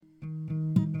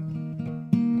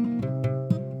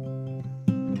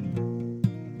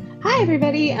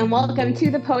everybody, and welcome to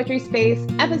the Poetry Space,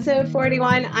 episode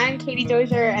 41. I'm Katie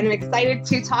Dozier, and I'm excited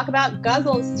to talk about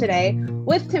Ghazals today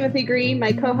with Timothy Green,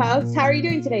 my co-host. How are you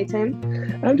doing today, Tim?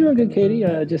 I'm doing good, Katie.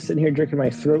 Just sitting here drinking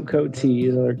my throat coat tea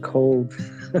as our cold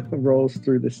rolls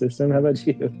through the system. How about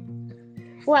you?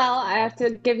 Well, I have to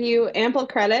give you ample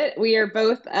credit. We are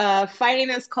both fighting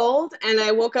this cold, and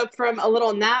I woke up from a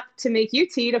little nap to make you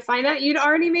tea to find out you'd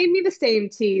already made me the same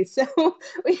tea. So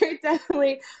we are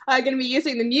definitely going to be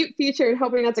using the mute feature and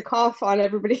hoping not to cough on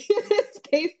everybody in this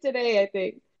case today, I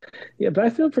think. Yeah, but I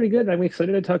feel pretty good. I'm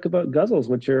excited to talk about Ghazals,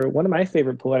 which are one of my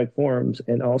favorite poetic forms,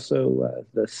 and also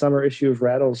the summer issue of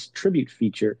Rattle's tribute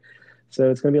feature. So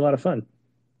it's going to be a lot of fun.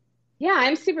 Yeah,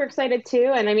 I'm super excited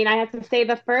too. And I mean, I have to say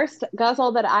the first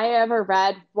ghazal that I ever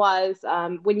read was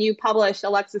when you published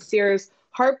Alexis Sears'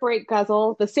 Heartbreak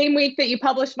Ghazal, the same week that you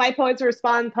published my Poets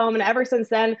Respond poem. And ever since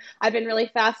then, I've been really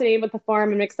fascinated with the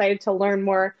form and excited to learn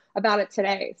more about it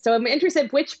today. So I'm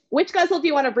interested, which ghazal do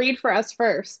you want to read for us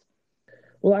first?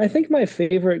 Well, I think my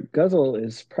favorite ghazal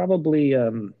is probably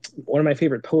one of my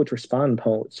favorite Poets Respond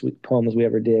poems we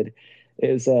ever did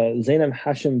is Zainab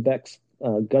Hashim Beck's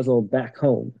ghazal Back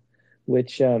Home,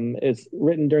 which is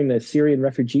written during the Syrian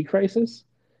refugee crisis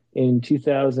in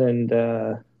 2000.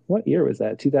 What year was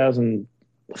that?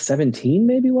 2017,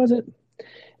 maybe, was it?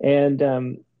 And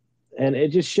and it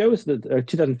just shows or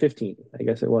 2015, I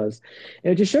guess it was.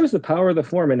 And it just shows the power of the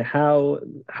form and how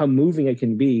moving it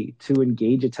can be to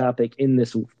engage a topic in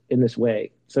this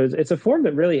way. So it's a form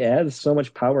that really adds so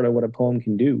much power to what a poem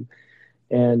can do.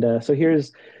 And so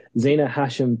here's Zaina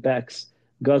Hashim Beck's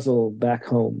ghazal Back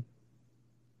Home.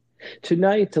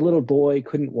 Tonight, the little boy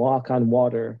couldn't walk on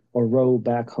water or row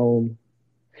back home.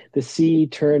 The sea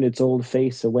turned its old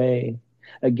face away.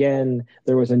 Again,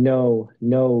 there was a no,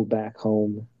 no back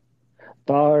home.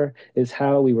 Bar is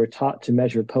how we were taught to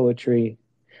measure poetry.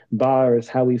 Bar is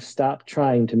how we've stopped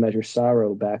trying to measure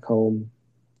sorrow back home.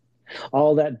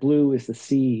 All that blue is the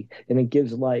sea, and it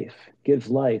gives life,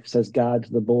 says God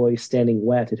to the boy standing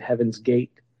wet at heaven's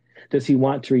gate. Does he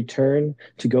want to return,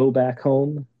 to go back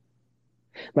home?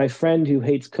 My friend who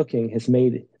hates cooking has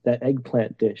made that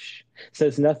eggplant dish,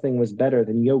 says nothing was better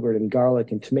than yogurt and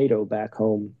garlic and tomato back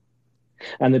home.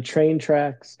 On the train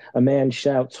tracks, a man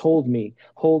shouts, hold me,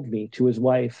 to his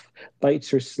wife, bites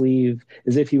her sleeve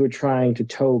as if he were trying to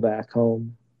tow back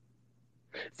home.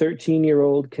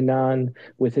 13-year-old Karan,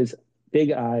 with his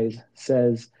big eyes,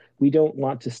 says, we don't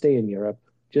want to stay in Europe.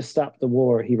 Just stop the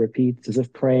war, he repeats, as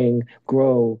if praying,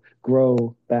 grow,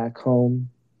 back home.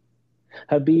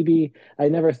 Habibi, I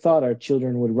never thought our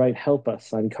children would write help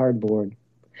us on cardboard.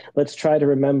 Let's try to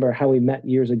remember how we met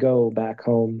years ago back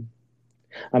home.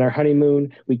 On our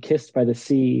honeymoon, we kissed by the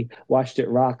sea, watched it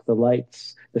rock the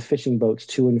lights, the fishing boats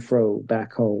to and fro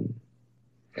back home.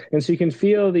 And so you can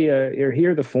feel or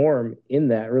hear the form in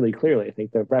that really clearly. I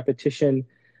think the repetition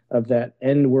of that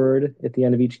end word at the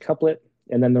end of each couplet,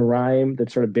 and then the rhyme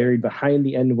that's sort of buried behind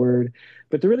the end word.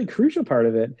 But the really crucial part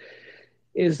of it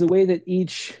is the way that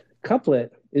each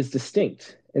couplet is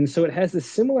distinct. And so it has this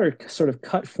similar sort of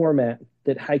cut format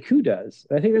that haiku does.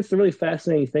 And I think that's the really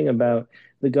fascinating thing about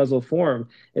the ghazal form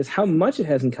is how much it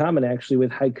has in common actually with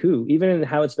haiku, even in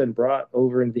how it's been brought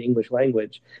over into the English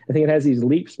language. I think it has these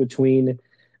leaps between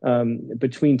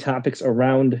topics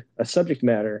around a subject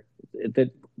matter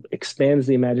that expands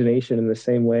the imagination in the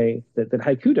same way that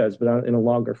haiku does, but in a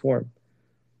longer form.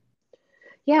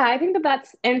 Yeah, I think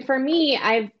and for me,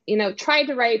 I've, tried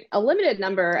to write a limited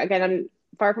number. Again, I'm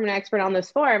far from an expert on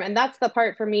this form. And that's the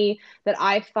part for me that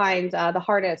I find the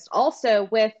hardest. Also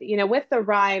with the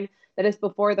rhyme that is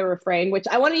before the refrain, which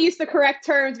I want to use the correct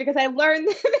terms because I learned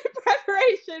in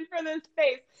preparation for this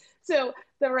space. So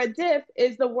the radif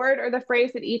is the word or the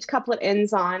phrase that each couplet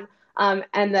ends on.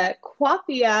 And the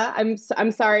quafia,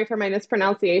 I'm sorry for my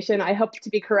mispronunciation. I hope to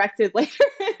be corrected later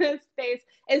in this space,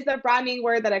 is the rhyming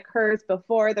word that occurs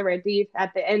before the radif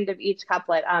at the end of each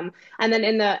couplet. And then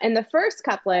in the first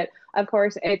couplet, of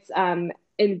course, it's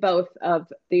in both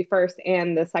of the first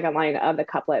and the second line of the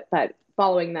couplet, but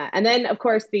following that. And then, of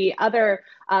course, the other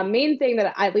main thing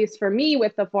that, at least for me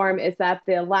with the form, is that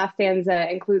the last stanza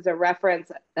includes a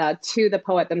reference to the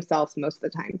poet themselves most of the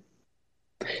time.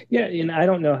 Yeah, I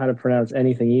don't know how to pronounce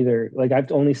anything either. Like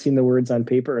I've only seen the words on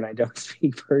paper, and I don't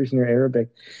speak Persian or Arabic.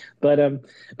 But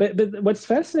what's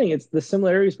fascinating is the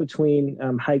similarities between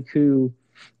haiku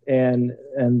and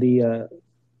the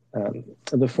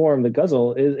form, the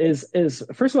ghazal is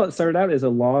first of all, it started out as a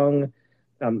long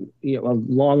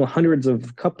hundreds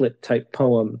of couplet type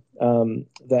poem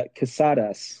that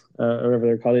kasadas, or whatever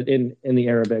they're called in the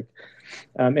Arabic.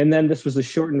 And then this was a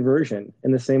shortened version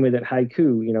in the same way that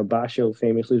haiku, Basho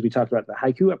famously, as we talked about in the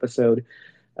haiku episode,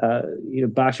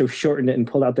 Basho shortened it and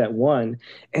pulled out that one,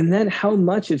 and then how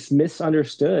much it's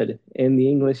misunderstood in the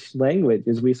English language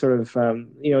as we sort of,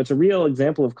 it's a real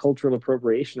example of cultural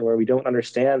appropriation where we don't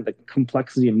understand the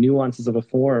complexity of nuances of a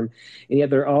form, and yet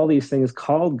there are all these things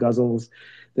called ghazals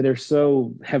that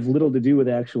have little to do with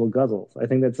actual ghazals. I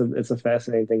think it's a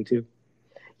fascinating thing too.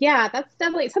 Yeah, that's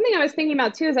definitely something I was thinking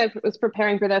about too as I was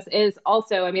preparing for this is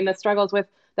also, I mean, the struggles with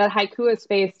that haiku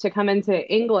space to come into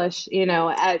English,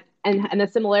 and the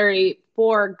similarity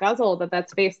for ghazal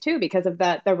that's faced too because of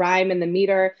the rhyme and the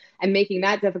meter and making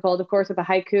that difficult. Of course, with the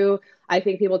haiku, I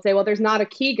think people would say, well, there's not a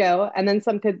kigo, and then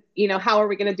some could, how are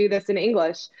we going to do this in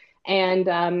English? And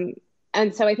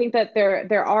and so I think that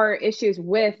there are issues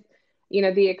with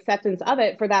the acceptance of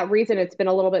it. For that reason, it's been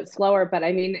a little bit slower. But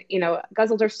I mean,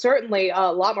 ghazals are certainly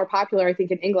a lot more popular, I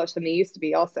think, in English than they used to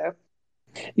be also.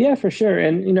 Yeah, for sure.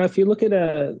 And if you look at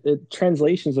the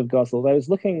translations of ghazals, I was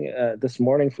looking this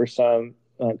morning for some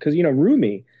because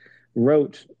Rumi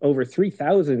wrote over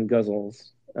 3,000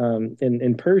 ghazals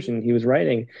in Persian. He was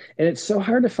writing, and it's so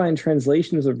hard to find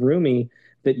translations of Rumi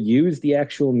that use the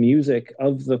actual music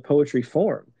of the poetry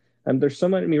form. There's so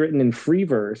many written in free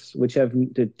verse,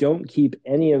 that don't keep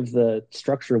any of the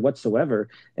structure whatsoever,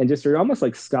 and just are almost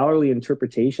like scholarly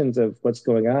interpretations of what's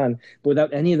going on, but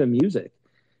without any of the music.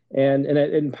 And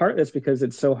in part that's because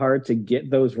it's so hard to get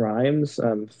those rhymes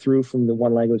through from the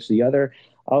one language to the other.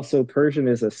 Also, Persian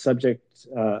is a subject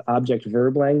object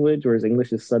verb language, whereas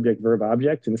English is subject verb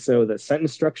object, and so the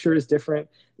sentence structure is different.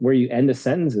 Where you end a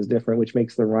sentence is different, which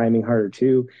makes the rhyming harder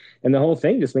too. And the whole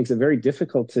thing just makes it very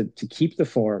difficult to keep the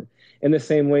form. In the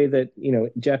same way that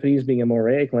Japanese being a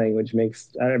Moraic language makes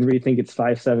everybody think it's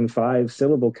 575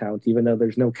 syllable count, even though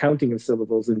there's no counting of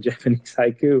syllables in Japanese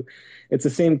haiku. It's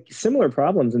the similar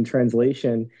problems in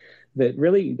translation that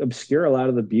really obscure a lot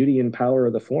of the beauty and power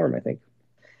of the form, I think.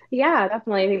 Yeah,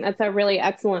 definitely. I think that's a really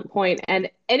excellent point. And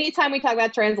anytime we talk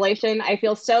about translation, I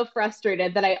feel so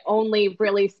frustrated that I only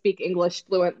really speak English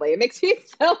fluently. It makes me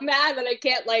so mad that I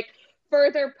can't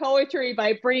further poetry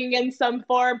by bringing in some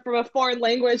form from a foreign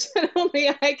language that only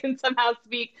I can somehow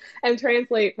speak and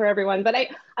translate for everyone. But I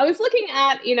was looking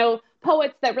at,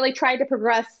 poets that really tried to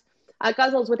progress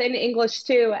ghazals within English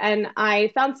too. And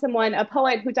I found a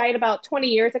poet who died about 20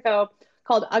 years ago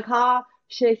called Agha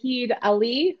Shahid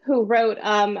Ali, who wrote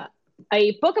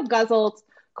a book of ghazals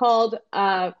called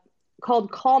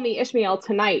Call Me Ishmael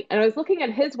Tonight. And I was looking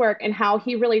at his work and how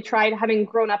he really tried, having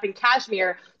grown up in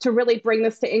Kashmir, to really bring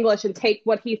this to English and take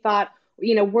what he thought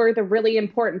were the really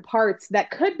important parts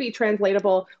that could be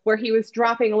translatable, where he was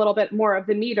dropping a little bit more of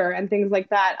the meter and things like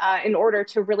that in order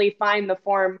to really find the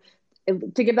form,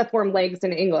 to give the form legs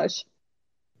in English.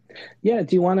 Yeah,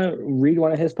 do you want to read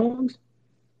one of his poems?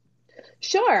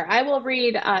 Sure, I will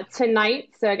read Tonight.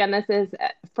 So again, this is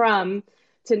from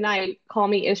Tonight, Call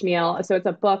Me Ishmael. So it's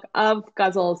a book of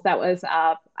ghazals that was,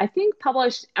 I think,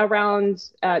 published around,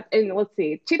 let's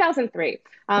see, 2003.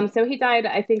 So he died,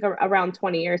 I think, around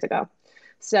 20 years ago.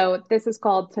 So this is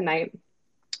called Tonight.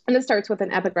 And it starts with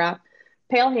an epigraph.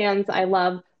 Pale hands I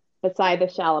love beside the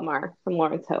Shalimar, from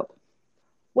Lawrence Hope.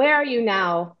 Where are you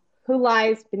now? Who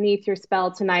lies beneath your spell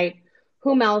tonight?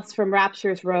 Whom else from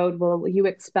rapture's road will you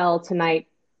expel tonight?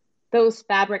 Those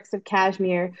fabrics of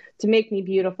cashmere to make me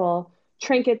beautiful,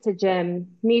 trinket to gem,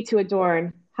 me to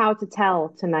adorn, how to tell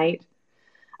tonight?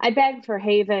 I beg for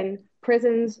haven,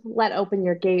 prisons, let open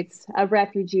your gates. A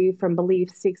refugee from belief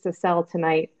seeks a cell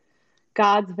tonight.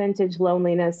 God's vintage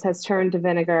loneliness has turned to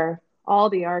vinegar.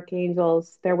 All the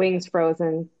archangels, their wings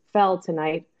frozen, fell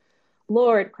tonight.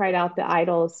 Lord, cried out the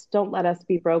idols, don't let us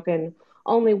be broken.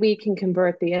 Only we can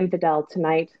convert the infidel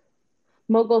tonight.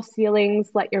 Mogul ceilings,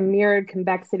 let your mirrored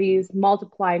convexities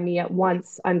multiply me at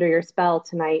once under your spell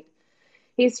tonight.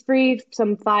 He's freed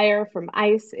some fire from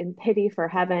ice in pity for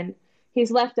heaven.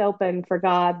 He's left open for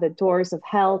God the doors of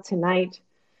hell tonight.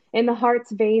 In the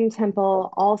heart's vain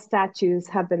temple, all statues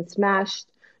have been smashed.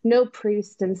 No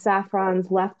priest in saffron's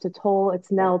left to toll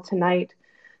its knell tonight.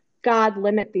 God,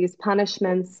 limit these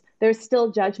punishments. There's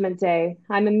still judgment day.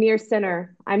 I'm a mere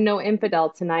sinner. I'm no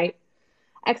infidel tonight.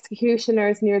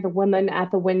 Executioners near the woman at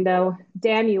the window.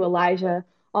 Damn you, Elijah.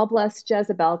 I'll bless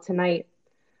Jezebel tonight.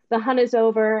 The hunt is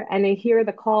over, and I hear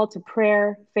the call to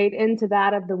prayer fade into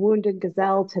that of the wounded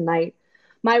gazelle tonight.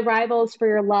 My rivals for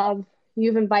your love,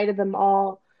 you've invited them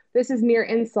all. This is mere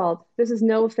insult. This is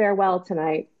no farewell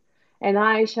tonight. And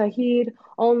I, Shahid,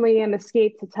 only am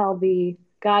escaped to tell thee,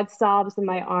 God sobs in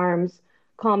my arms,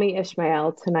 call me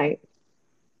Ishmael tonight.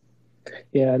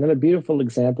 Yeah, another beautiful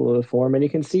example of the form, and you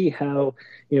can see how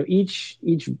each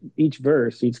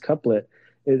verse, each couplet,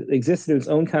 it exists in its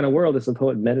own kind of world as the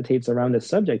poet meditates around this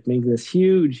subject, making this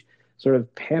huge sort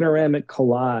of panoramic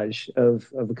collage of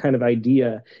a kind of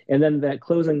idea, and then that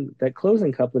closing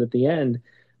couplet at the end,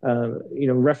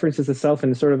 references itself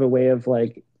in sort of a way of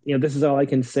like, this is all I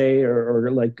can say, or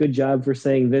like, good job for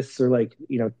saying this, or like,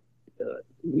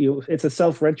 it's a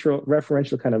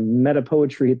self-referential kind of meta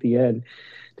poetry at the end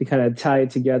to kind of tie it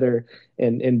together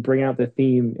and bring out the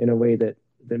theme in a way that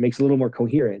makes it a little more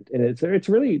coherent. And it's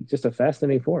really just a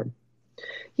fascinating form.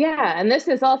 Yeah, and this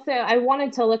is also, I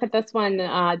wanted to look at this one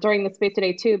during the space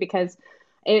today too, because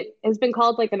it has been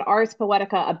called like an ars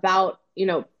poetica about,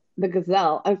 the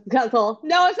gazelle. Ghazal.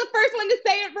 No, it's the first one to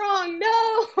say it wrong.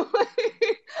 No,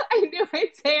 I knew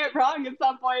I'd say it wrong at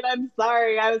some point. I'm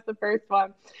sorry, I was the first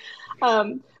one.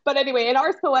 But anyway, an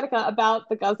ars poetica about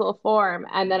the ghazal form,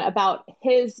 and then about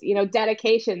his,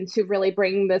 dedication to really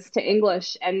bringing this to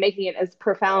English and making it as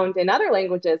profound in other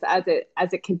languages as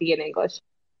it can be in English.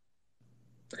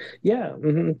 Yeah,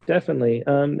 definitely.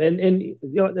 And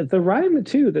the rhyme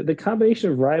too, the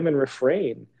combination of rhyme and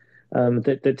refrain,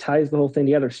 that ties the whole thing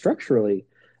together structurally.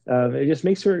 It just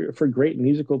makes for great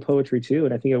musical poetry too,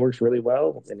 and I think it works really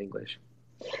well in English.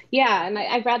 Yeah, and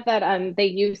I read that they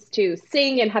used to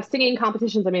sing and have singing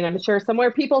competitions. I mean, I'm sure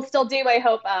somewhere people still do, I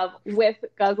hope, with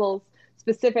ghazals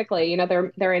specifically.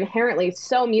 They're inherently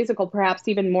so musical, perhaps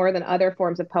even more than other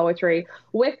forms of poetry,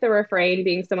 with the refrain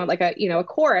being somewhat like a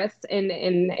chorus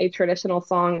in a traditional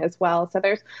song as well. So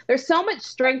there's so much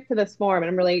strength to this form, and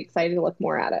I'm really excited to look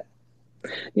more at it.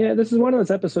 Yeah, this is one of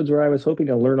those episodes where I was hoping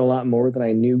to learn a lot more than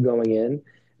I knew going in.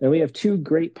 And we have two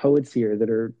great poets here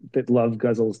that love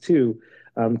ghazals too.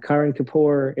 Karan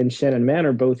Kapoor and Shannan Mann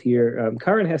are both here.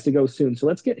 Karan has to go soon, so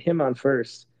let's get him on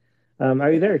first.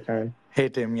 Are you there, Karan? Hey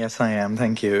Tim, yes I am.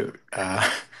 Thank you.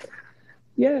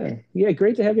 Yeah, yeah,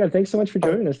 great to have you on. Thanks so much for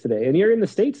Oh, joining us today. And you're in the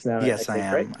States now, I yes I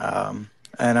think, right? am.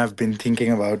 And I've been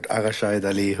thinking about Aga Shahid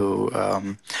Ali, who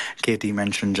Katie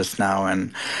mentioned just now,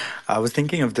 and I was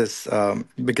thinking of this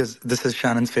because this is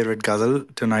Shannon's favorite ghazal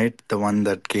tonight, the one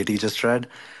that Katie just read,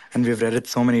 and we've read it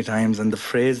so many times. And the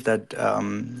phrase that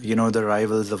the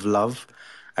rivals of love.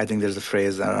 I think there's a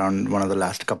phrase around one of the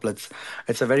last couplets.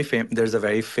 There's a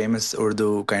very famous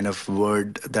Urdu kind of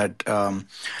word that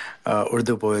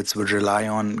Urdu poets would rely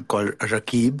on called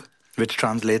rakib, which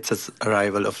translates as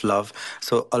arrival of love.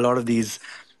 So a lot of these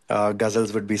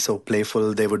ghazals would be so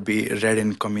playful. They would be read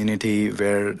in community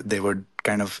where they would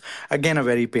kind of, again, a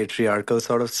very patriarchal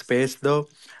sort of space though,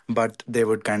 but they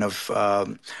would kind of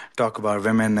talk about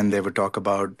women, and they would talk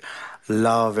about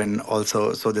love, and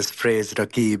also, so this phrase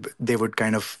rakib, they would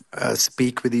kind of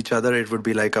speak with each other. It would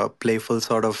be like a playful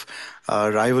sort of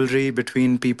rivalry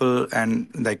between people, and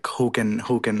like who can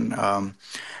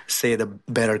say the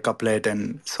better couplet.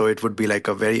 And so it would be like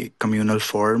a very communal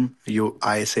form.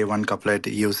 I say one couplet,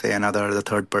 you say another,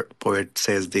 the poet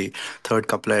says the third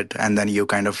couplet, and then you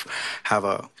kind of have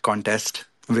a contest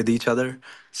with each other.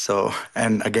 So,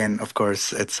 and again, of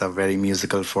course, it's a very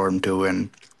musical form too. And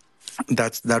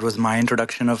that was my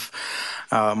introduction to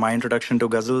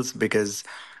ghazals, because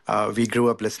we grew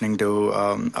up listening to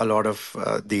a lot of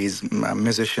these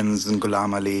musicians,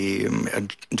 Ghulam Ali,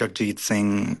 Jagjit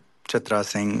Singh, Chitra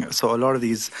Singh. So a lot of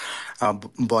these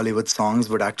Bollywood songs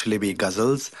would actually be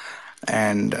ghazals,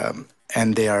 and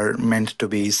they are meant to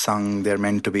be sung. They're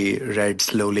meant to be read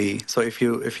slowly. So if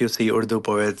you see Urdu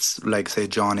poets like say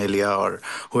John Elia or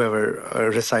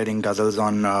whoever reciting ghazals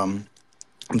on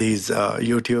these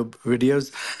YouTube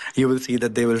videos, you will see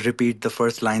that they will repeat the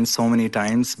first line so many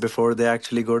times before they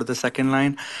actually go to the second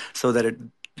line, so that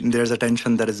there's a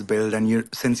tension that is built, and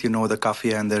since you know the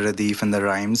kafiya and the radif and the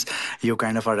rhymes, you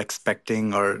kind of are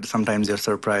expecting, or sometimes you're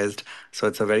surprised. So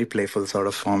it's a very playful sort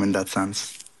of form in that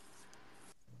sense.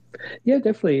 Yeah,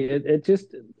 definitely.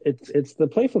 It's the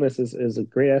playfulness is a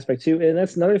great aspect too, and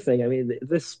that's another thing. I mean,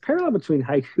 this parallel between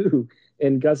haiku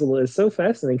and ghazal is so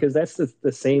fascinating because that's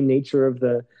the same nature of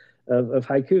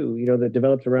haiku. That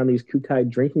developed around these kukai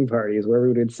drinking parties where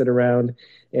we would sit around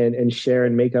and share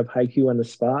and make up haiku on the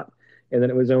spot, and then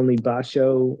it was only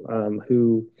Basho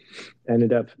who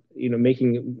ended up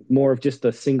making more of just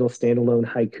a single standalone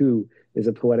haiku as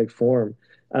a poetic form.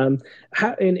 And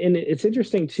it's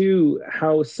interesting too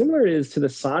how similar it is to the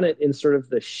sonnet in sort of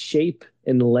the shape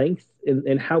and length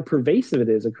and how pervasive it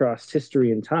is across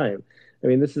history and time. I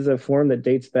mean, this is a form that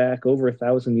dates back over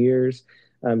 1,000 years.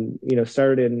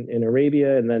 Started in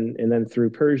Arabia and then through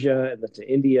Persia and then to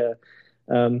India.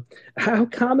 How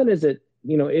common is it?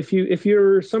 If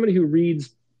you're somebody who reads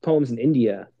poems in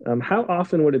India, how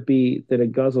often would it be that a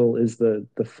ghazal is the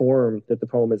form that the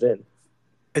poem is in?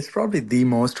 It's probably the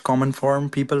most common form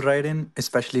people write in,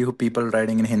 especially who people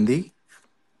writing in Hindi.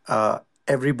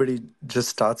 everybody just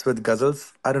starts with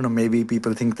ghazals. I don't know, maybe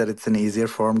people think that it's an easier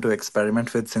form to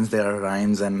experiment with since there are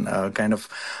rhymes and kind of.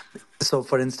 So,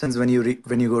 for instance, when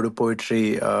you go to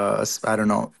poetry, I don't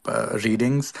know,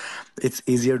 readings, it's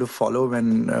easier to follow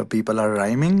when people are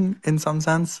rhyming in some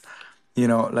sense,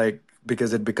 like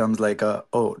because it becomes like a,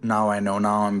 oh, now I know,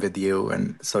 now I'm with you,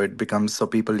 and so it becomes, so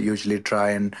people usually try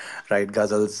and write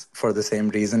ghazals for the same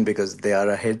reason because they are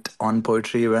a hit on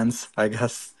poetry events, I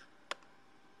guess.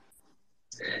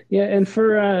 Yeah, and for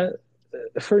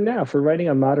now, for writing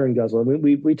a modern ghazal,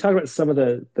 we talked about some of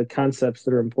the concepts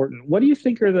that are important. What do you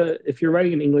think are if you're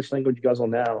writing an English language ghazal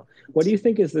now, what do you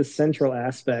think is the central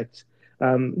aspect?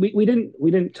 We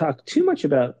didn't talk too much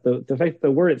about the fact that the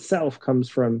word itself comes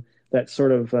from that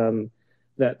sort of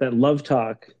that love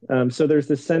talk. So there's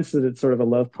this sense that it's sort of a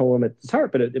love poem at its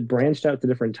heart, but it branched out to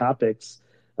different topics.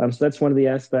 So that's one of the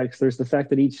aspects. There's the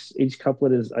fact that each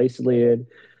couplet is isolated.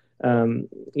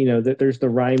 That there's the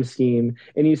rhyme scheme,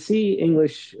 and you see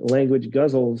English language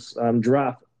ghazals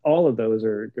drop all of those,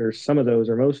 or some of those,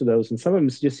 or most of those, and some of them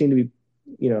just seem to be,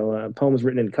 poems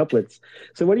written in couplets.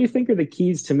 So, what do you think are the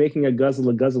keys to making a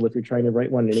ghazal if you're trying to write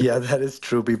one in Yeah, English? that is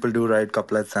true. People do write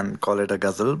couplets and call it a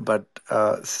ghazal, but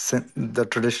the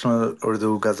traditional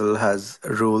Urdu ghazal has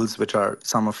rules, which are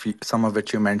some of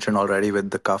which you mentioned already with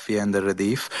the kafiya and the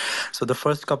radif. So the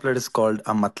first couplet is called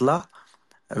a matla,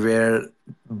 where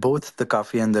both the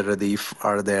kafi and the radif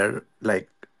are there. Like,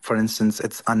 for instance,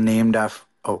 it's unnamed af.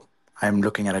 Oh, I'm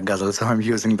looking at a ghazal, so I'm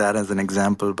using that as an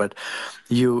example. But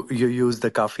you use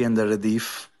the kafi and the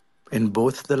radif in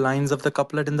both the lines of the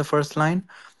couplet in the first line,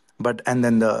 but and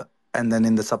then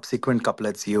in the subsequent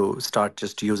couplets you start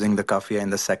just using the kafiya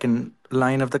in the second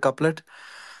line of the couplet,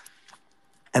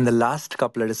 and the last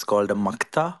couplet is called a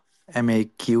makta.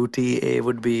 Maqta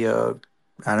would be a,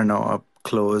 I don't know, a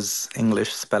close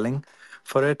English spelling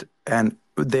for it. And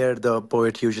there the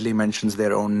poet usually mentions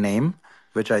their own name,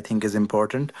 which I think is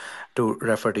important to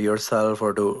refer to yourself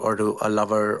or to a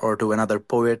lover or to another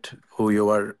poet who you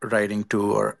are writing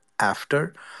to or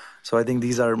after. So I think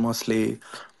these are mostly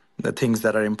the things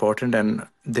that are important, and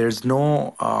there's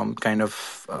no kind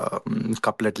of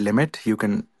couplet limit. You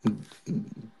can,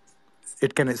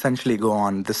 it can essentially go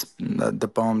on.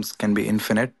 The poems can be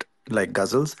infinite, like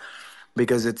ghazals,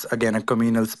 because it's again a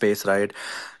communal space, right?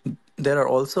 There are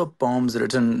also poems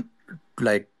written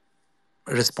like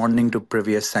responding to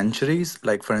previous centuries.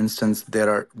 Like for instance,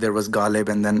 there was Ghalib,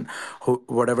 and then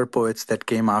whatever poets that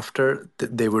came after,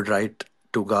 they would write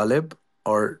to Ghalib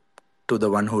or to the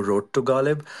one who wrote to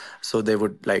Ghalib. So they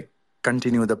would like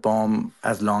continue the poem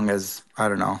as long as, I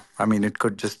don't know. I mean, it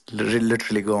could just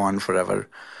literally go on forever.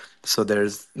 So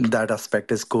there's that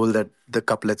aspect is cool that the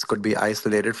couplets could be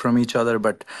isolated from each other,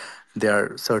 but they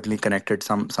are certainly connected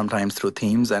sometimes through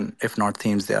themes, and if not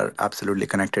themes, they are absolutely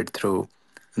connected through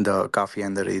the kafi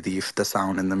and the redif, the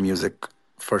sound and the music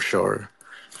for sure.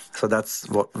 So that's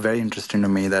what very interesting to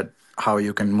me, that how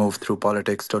you can move through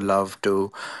politics to love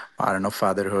to, I don't know,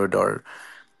 fatherhood or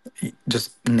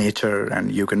just nature,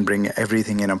 and you can bring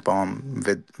everything in a poem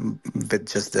with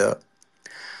just the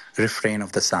refrain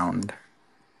of the sound.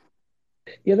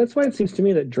 Yeah, that's why it seems to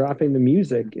me that dropping the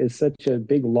music is such a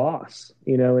big loss,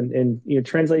 and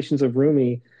translations of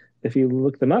Rumi, if you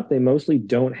look them up, they mostly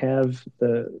don't have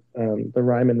the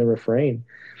rhyme and the refrain.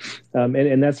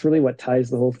 And that's really what ties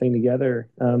the whole thing together.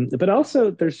 But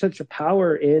also, there's such a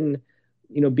power in,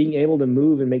 being able to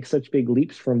move and make such big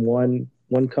leaps from one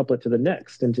couplet to the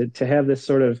next, and to have this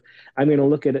sort of, I'm going to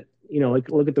look at it, like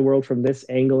look at the world from this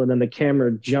angle, and then the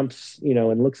camera jumps,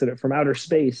 and looks at it from outer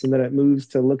space, and then it moves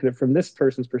to look at it from this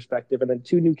person's perspective, and then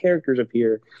two new characters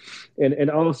appear, and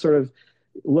all sort of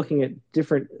looking at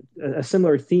a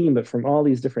similar theme, but from all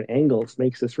these different angles,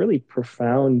 makes this really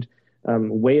profound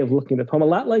way of looking at the poem, a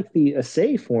lot like the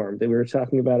essay form that we were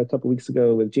talking about a couple weeks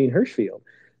ago with Jane Hirschfield,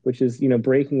 which is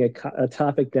breaking a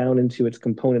topic down into its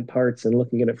component parts and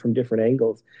looking at it from different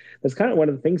angles. That's kind of one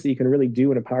of the things that you can really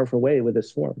do in a powerful way with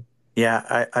this form.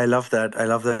 Yeah, I love that. I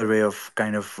love that way of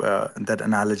kind of that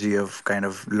analogy of kind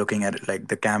of looking at it like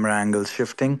the camera angles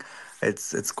shifting.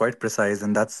 It's quite precise,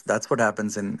 and that's what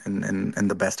happens in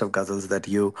the best of ghazals, that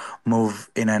you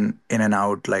move in and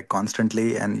out like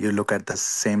constantly, and you look at the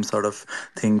same sort of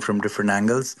thing from different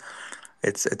angles.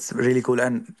 It's really cool,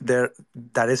 and there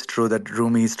that is true that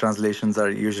Rumi's translations are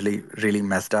usually really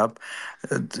messed up.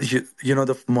 You know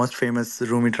the most famous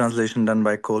Rumi translation done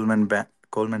by Coleman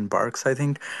Barks, I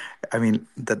think. I mean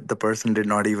that the person did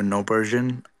not even know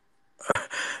Persian,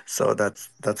 so that's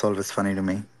always funny to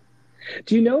me.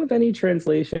 Do you know of any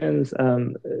translations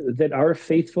that are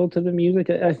faithful to the music?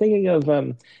 I'm thinking of,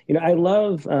 I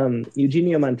love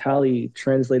Eugenio Montali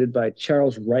translated by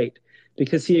Charles Wright,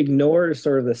 because he ignores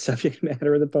sort of the subject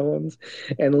matter of the poems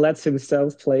and lets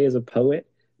himself play as a poet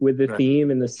with the Right. theme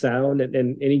and the sound,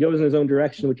 and he goes in his own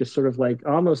direction, which is sort of like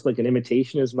almost like an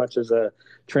imitation as much as a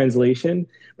translation,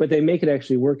 but they make it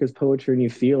actually work as poetry and you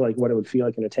feel like what it would feel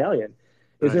like in Italian.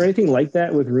 Is there Right. anything like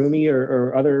that with Rumi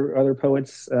or other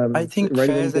poets I think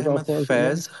writing in ghazal forms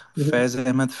that you know? Mhm. Faiz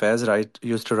Ahmed Faiz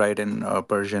used to write in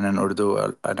Persian and Urdu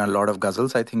and a lot of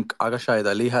ghazals. I think Aga Shahid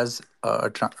Ali has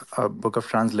a book of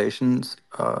translations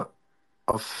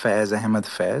of Faiz Ahmed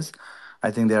Faiz. I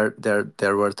think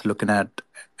they're worth looking at.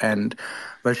 And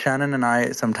well, Shannon and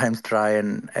I sometimes try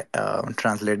and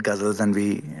translate ghazals, and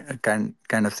we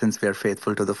kind of, since we are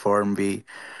faithful to the form, we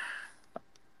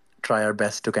try our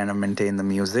best to kind of maintain the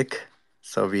music.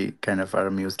 So we kind of are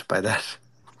amused by that.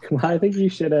 Well, I think you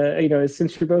should,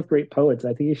 since you're both great poets,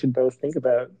 I think you should both think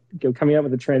about coming up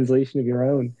with a translation of your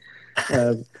own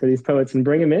for these poets and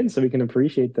bring them in so we can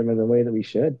appreciate them in the way that we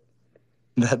should.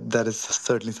 That is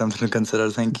certainly something to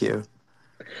consider. Thank you.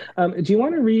 Do you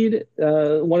want to read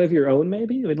one of your own,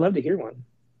 maybe? We'd love to hear one.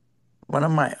 One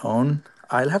of my own.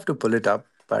 I'll have to pull it up,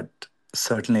 but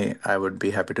certainly I would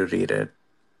be happy to read it.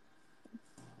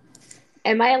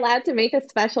 Am I allowed to make a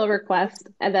special request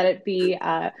and that it be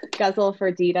Ghazal for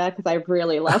Dita? Because I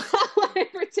really love that one in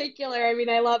particular. I mean,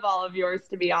 I love all of yours,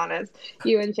 to be honest.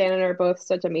 You and Shannon are both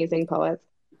such amazing poets.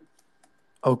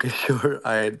 Okay, sure.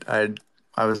 I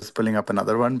was pulling up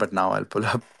another one, but now I'll pull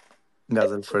up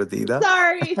Ghazal for Dida.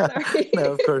 Sorry, sorry.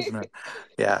 No, of course not.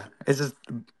 Yeah, it's just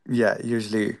yeah.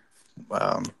 Usually,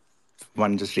 um,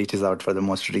 one just reaches out for the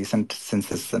most recent.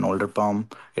 Since it's an older poem,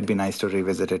 it'd be nice to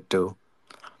revisit it too.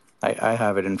 I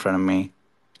have it in front of me.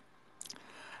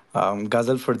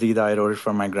 Ghazal for Dida, I wrote it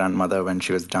for my grandmother when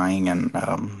she was dying, and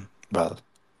well,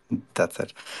 that's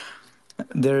it.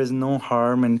 There is no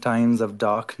harm in times of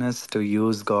darkness to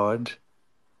use God.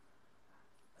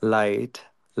 Light,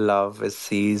 love is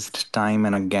seized time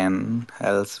and again,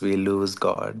 else we lose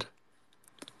God.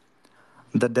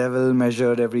 The devil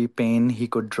measured every pain he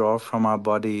could draw from our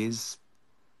bodies,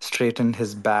 straightened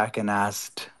his back and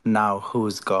asked, now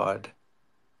who's God?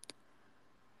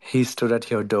 He stood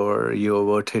at your door, you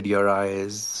averted your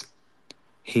eyes.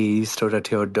 He stood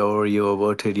at your door, you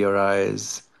averted your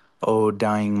eyes. O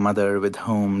dying mother, with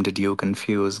whom did you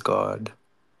confuse God?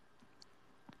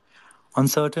 On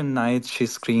certain nights she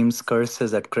screams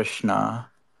curses at Krishna.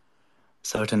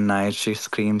 Certain nights she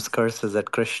screams curses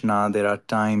at Krishna. There are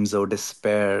times, O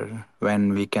despair,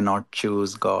 when we cannot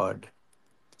choose God.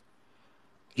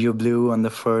 You blew on the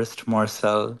first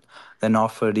morsel, then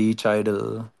offered each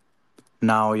idol.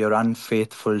 Now your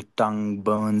unfaithful tongue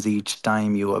burns each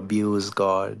time you abuse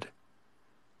God.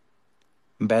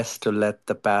 Best to let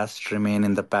the past remain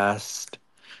in the past.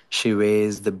 She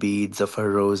weighs the beads of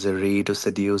her rosary to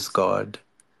seduce God.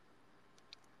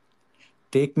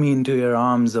 Take me into your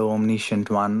arms, O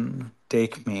omniscient one.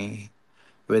 Take me.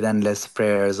 With endless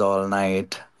prayers all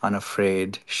night,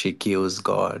 unafraid, she cues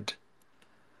God.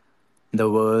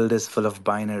 The world is full of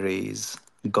binaries.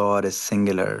 God is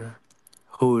singular.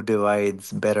 Who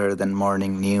divides better than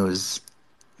morning news?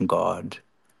 God.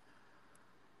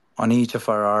 On each of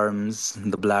our arms,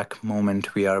 the black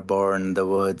moment we are born, the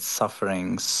words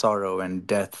suffering, sorrow, and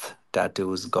death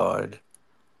tattoos God.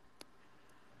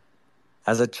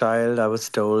 As a child, I was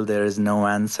told there is no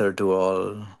answer to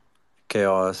all.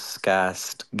 Chaos,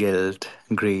 caste, guilt,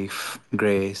 grief,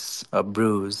 grace, a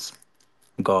bruise,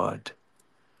 God.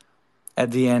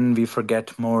 At the end, we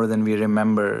forget more than we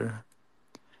remember.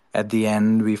 At the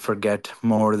end, we forget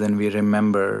more than we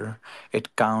remember.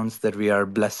 It counts that we are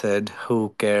blessed.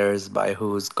 Who cares by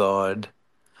whose God?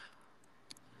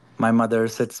 My mother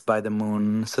sits by the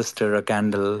moon, sister a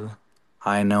candle.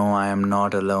 I know I am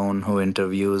not alone who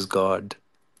interviews God.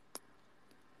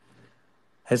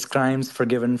 His crimes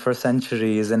forgiven for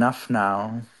centuries, enough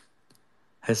now.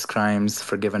 His crimes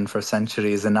forgiven for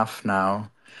centuries, enough now.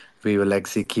 We will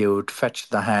execute, fetch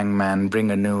the hangman,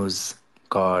 bring a news,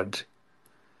 God.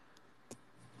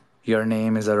 Your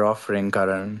name is our offering,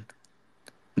 Karan.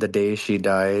 The day she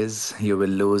dies, you will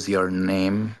lose your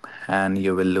name and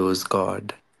you will lose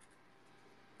God.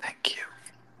 Thank you.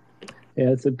 Yeah,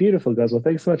 it's a beautiful ghazal.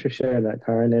 Thanks so much for sharing that,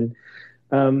 Karan. And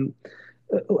um,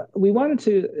 we wanted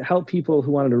to help people who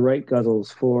wanted to write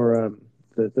ghazals for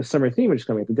the summer theme, which is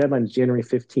coming up. The deadline is January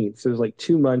 15th. So there's like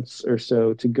 2 months or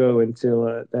so to go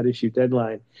until that issue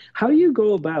deadline. How do you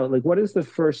go about, like, what is the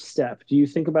first step? Do you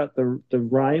think about the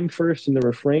rhyme first and the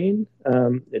refrain?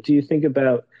 Do you think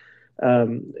about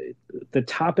um, the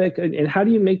topic? And how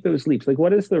do you make those leaps? Like,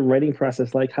 what is the writing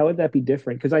process like? How would that be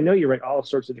different? Because I know you write all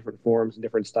sorts of different forms and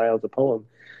different styles of poem.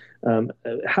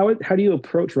 How do you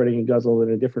approach writing a ghazal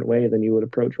in a different way than you would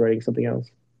approach writing something else?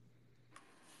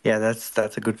 Yeah,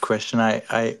 that's a good question.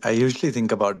 I usually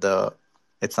think about the.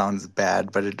 It sounds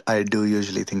bad, but I do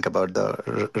usually think about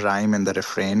the rhyme and the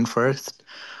refrain first.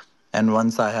 And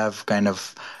once I have kind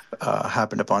of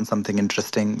happened upon something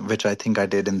interesting, which I think I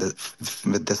did in the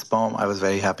with this poem, I was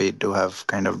very happy to have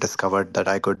kind of discovered that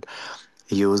I could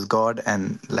use God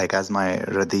and like as my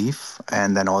radif,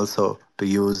 and then also to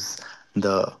use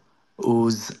the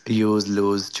ooze, use,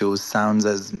 lose, choose sounds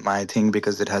as my thing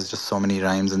because it has just so many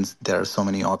rhymes and there are so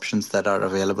many options that are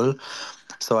available.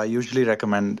 So I usually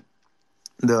recommend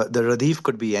the radif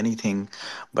could be anything,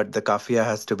 but the kafia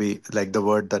has to be like the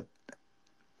word that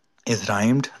is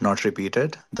rhymed, not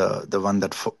repeated. The one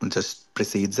that just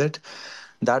precedes it.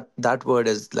 That word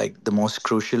is like the most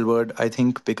crucial word, I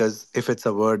think, because if it's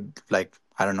a word like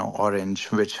I don't know orange,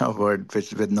 which a word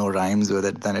which with no rhymes with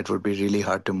it, then it would be really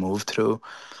hard to move through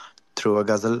a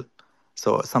ghazal.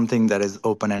 So something that is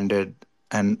open ended.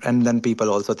 And then people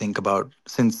also think about,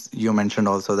 since you mentioned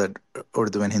also that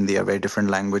Urdu and Hindi are very different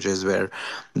languages where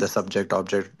the subject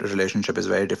object relationship is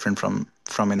very different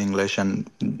from in English and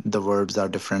the verbs are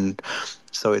different.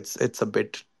 So it's a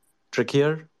bit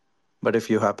trickier. But if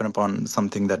you happen upon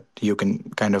something that you can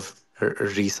kind of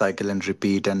recycle and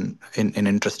repeat and in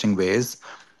interesting ways,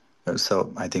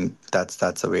 so I think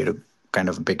that's a way to kind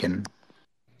of begin.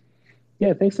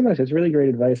 Yeah, thanks so much. That's really great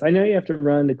advice. I know you have to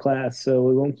run to class, so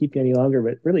we won't keep you any longer,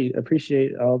 but really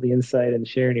appreciate all the insight and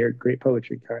sharing your great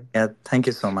poetry, Karan. Yeah, thank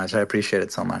you so much. I appreciate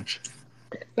it so much.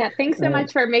 Yeah, thanks so Uh,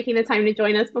 much for making the time to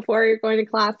join us before you're going to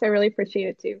class. I really appreciate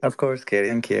it too. Of course, Katie.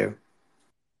 Thank you.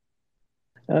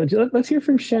 let's hear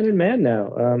from Shannon Mann now,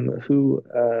 who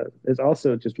is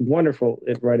also just wonderful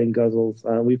at writing ghazals.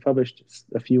 We've published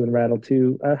a few in Rattle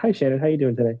too. Hi, Shannon. How you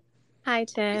doing today? Hi,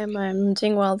 Tim. I'm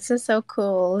doing well. This is so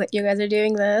cool that you guys are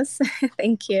doing this.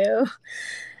 Thank you.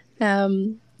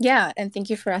 Yeah, and thank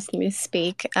you for asking me to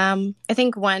speak. I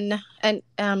think one thing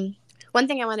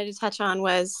I wanted to touch on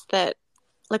was that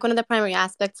like one of the primary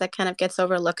aspects that kind of gets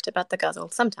overlooked about the ghazal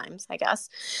sometimes, I guess,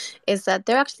 is that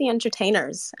they're actually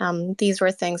entertainers. These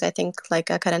were things I think, like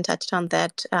Karan touched on,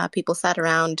 that people sat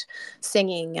around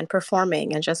singing and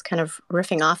performing and just kind of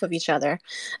riffing off of each other.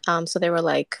 So they were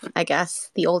like, I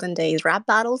guess, the olden days rap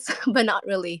battles, but not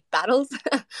really battles.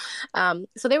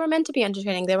 So they were meant to be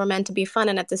entertaining. They were meant to be fun.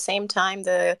 And at the same time,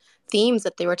 the themes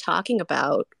that they were talking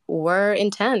about were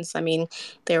intense. I mean,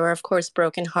 there were, of course,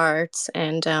 broken hearts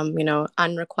and,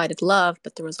 unrequited love,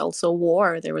 but there was also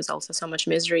war. There was also so much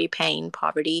misery, pain,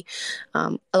 poverty,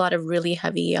 a lot of really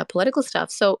heavy political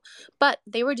stuff. So, but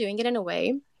they were doing it in a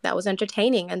way that was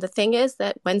entertaining. And the thing is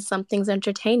that when something's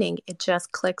entertaining, it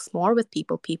just clicks more with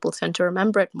people. People tend to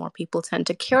remember it more. People tend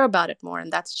to care about it more.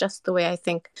 And that's just the way I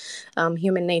think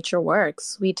human nature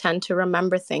works. We tend to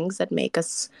remember things that make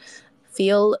us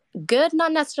feel good,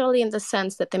 not necessarily in the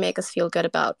sense that they make us feel good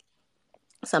about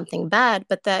something bad,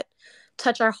 but that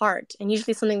touch our heart. And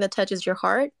usually something that touches your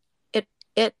heart,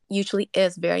 it usually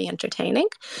is very entertaining.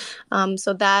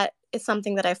 So that is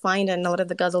something that I find in a lot of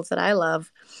the ghazals that I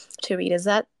love to read, is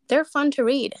that they're fun to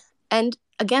read. And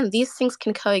again, these things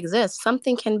can coexist.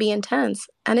 Something can be intense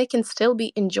and it can still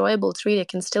be enjoyable to read. It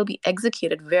can still be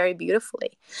executed very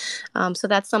beautifully. So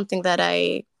that's something that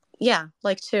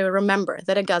like to remember,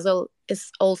 that a ghazal is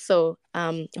also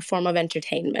a form of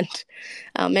entertainment,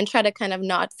 and try to kind of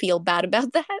not feel bad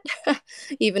about that.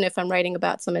 Even if I'm writing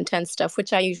about some intense stuff,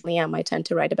 which I usually am. I tend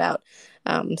to write about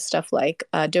stuff like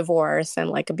divorce and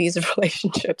like abusive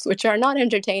relationships, which are not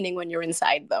entertaining when you're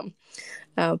inside them.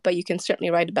 But you can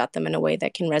certainly write about them in a way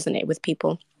that can resonate with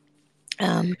people.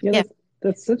 Yeah,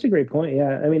 that's such a great point.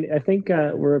 Yeah, I mean, I think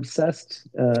we're obsessed,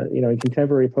 in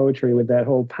contemporary poetry with that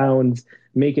whole pounds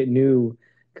make it new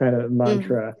kind of Mm.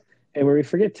 mantra, and where we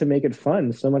forget to make it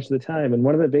fun so much of the time. And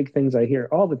one of the big things I hear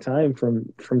all the time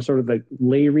from sort of the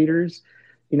lay readers,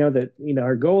 that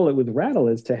our goal with Rattle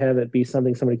is to have it be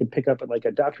something somebody can pick up at like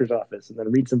a doctor's office and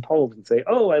then read some poems and say,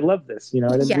 "Oh, I love this." I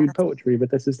didn't Yeah. read poetry, but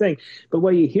this is thing. But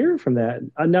what you hear from that,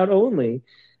 not only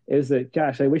is that,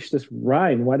 gosh, I wish this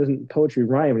rhymed. Why doesn't poetry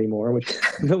rhyme anymore?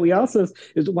 But we also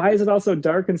is why is it also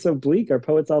dark and so bleak? Are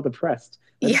poets all depressed?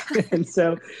 And, Yeah.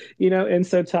 and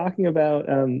so, talking about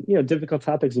difficult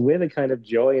topics with a kind of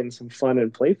joy and some fun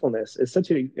and playfulness is such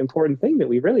an important thing that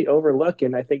we really overlook.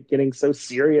 And I think getting so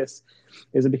serious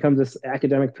as it becomes this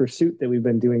academic pursuit that we've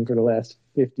been doing for the last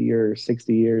 50 or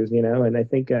 60 years, and I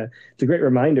think it's a great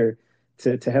reminder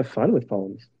to have fun with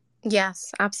poems.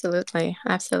 Yes, absolutely.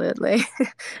 Absolutely.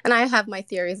 And I have my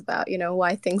theories about,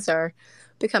 why things are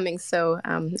becoming so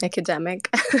academic.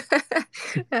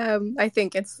 I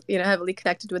think it's, heavily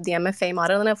connected with the MFA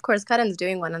model. And of course, Karan's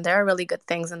doing one, and there are really good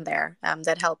things in there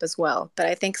that help as well. But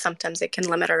I think sometimes it can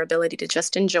limit our ability to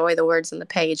just enjoy the words on the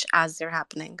page as they're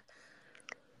happening.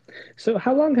 So,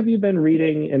 how long have you been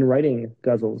reading and writing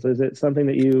ghazals? Is it something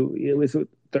that was it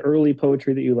the early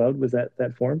poetry that you loved? Was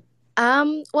that form?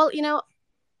 Well,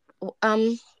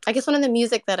 I guess one of the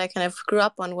music that I kind of grew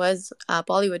up on was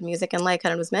Bollywood music, and like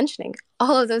Karan was mentioning,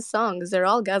 all of those songs, they're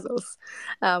all ghazals,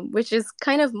 which is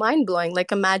kind of mind blowing.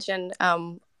 Like imagine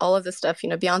all of the stuff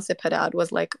Beyonce put out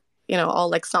was like all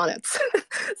like sonnets.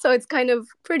 So it's kind of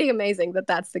pretty amazing that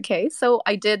that's the case. So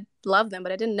I did love them,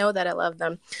 but I didn't know that I loved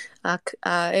them.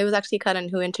 It was actually Karan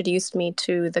who introduced me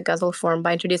to the ghazal form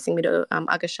by introducing me to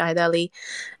Aga Shahid Ali,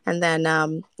 and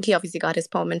then he obviously got his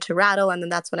poem into rattle, and then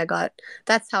that's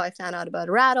how I found out about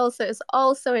rattle. So it's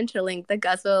also interlinked, the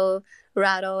ghazal,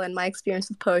 rattle, and my experience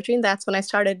with poetry, and that's when I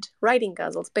started writing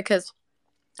ghazals, because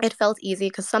it felt easy,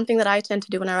 because something that I tend to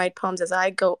do when I write poems is I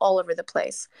go all over the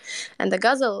place. And the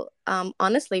ghazal,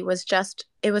 honestly, it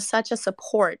was such a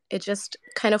support. It just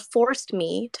kind of forced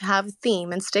me to have a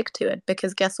theme and stick to it,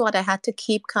 because guess what? I had to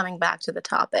keep coming back to the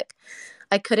topic.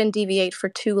 I couldn't deviate for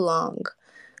too long.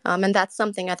 And that's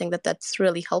something I think that's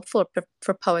really helpful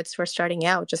for poets who are starting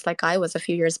out, just like I was a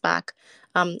few years back.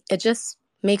 It just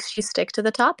makes you stick to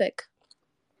the topic.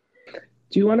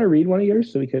 Do you want to read one of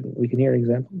yours so we can hear an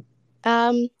example?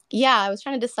 Yeah, I was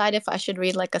trying to decide if I should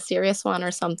read like a serious one or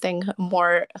something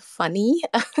more funny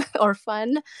or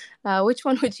fun. Which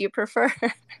one would you prefer?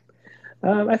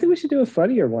 I think we should do a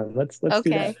funnier one. Let's do that.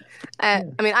 Okay. I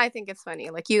mean, I think it's funny.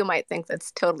 Like you might think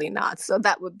that's totally not. So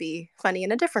that would be funny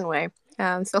in a different way.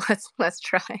 So let's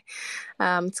try.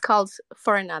 It's called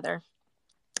For Another.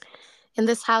 In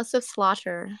this house of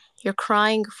slaughter, you're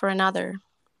crying for another.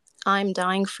 I'm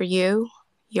dying for you.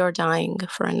 You're dying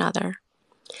for another.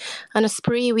 On a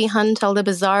spree, we hunt all the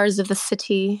bazaars of the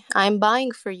city. I'm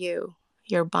buying for you.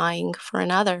 You're buying for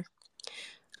another.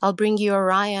 I'll bring you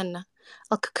Orion.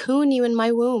 I'll cocoon you in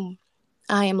my womb.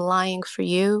 I am lying for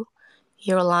you.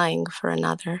 You're lying for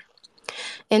another.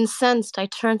 Incensed, I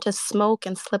turn to smoke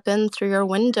and slip in through your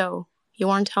window. You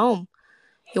aren't home.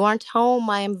 You aren't home.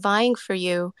 I am vying for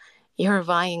you. You're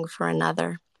vying for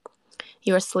another.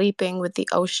 You are sleeping with the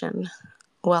ocean.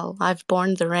 Well, I've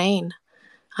borne the rain.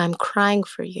 I'm crying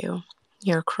for you.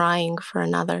 You're crying for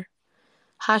another.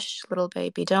 Hush, little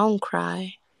baby, don't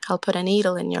cry. I'll put a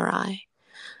needle in your eye.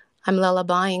 I'm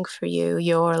lullabying for you.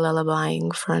 You're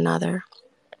lullabying for another.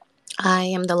 I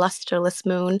am the lusterless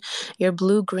moon, your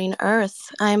blue-green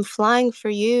earth. I am flying for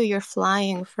you. You're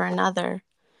flying for another.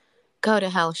 Go to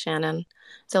hell, Shannan.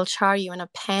 They'll char you in a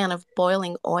pan of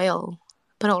boiling oil.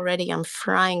 But already I'm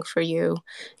frying for you.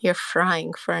 You're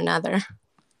frying for another.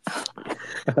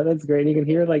 Oh, that's great. You can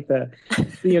hear like the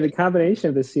combination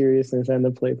of the seriousness and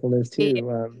the playfulness too.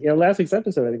 Last week's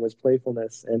episode I think was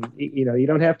playfulness, and you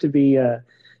don't have to be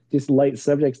just light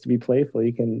subjects to be playful.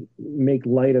 You can make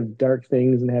light of dark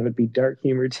things and have it be dark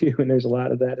humor too, and there's a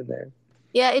lot of that in there.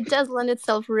 Yeah, it does lend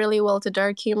itself really well to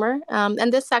dark humor.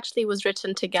 And this actually was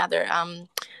written together.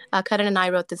 Karan and I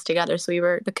wrote this together.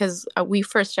 So because we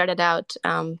first started out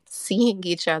seeing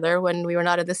each other when we were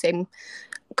not in the same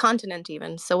continent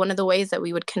even. So one of the ways that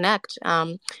we would connect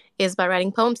is by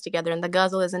writing poems together. And the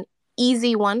ghazal is an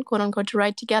easy one, quote unquote, to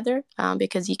write together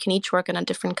because you can each work on a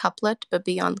different couplet, but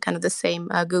be on kind of the same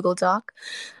Google Doc.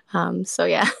 So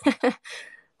yeah,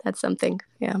 that's something.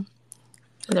 Yeah.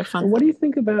 They're fun. What do you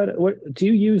think about what do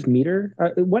you use meter?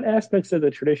 What aspects of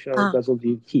the traditional ghazal do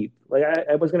you keep? Like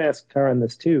I was going to ask Karan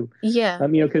this too. Yeah.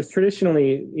 Because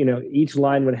traditionally, each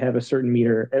line would have a certain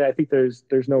meter, and I think there's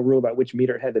no rule about which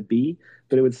meter it had to be,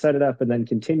 but it would set it up and then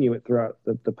continue it throughout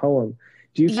the poem.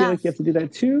 Do you feel like you have to do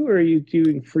that too, or are you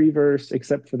doing free verse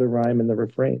except for the rhyme and the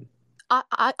refrain?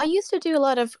 I used to do a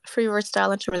lot of free verse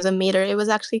style in terms of meter. It was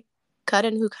actually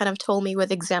Karan who kind of told me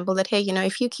with example that, hey,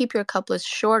 if you keep your couplets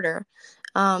shorter,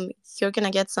 you're going to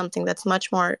get something that's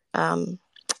much more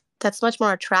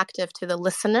attractive to the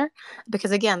listener,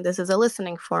 because again, this is a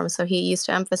listening form. So he used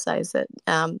to emphasize that,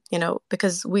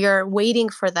 because we are waiting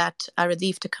for that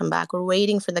radif to come back. We're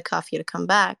waiting for the kafiya to come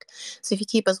back. So if you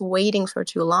keep us waiting for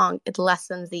too long, it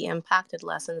lessens the impact, it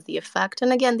lessens the effect.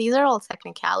 And again, these are all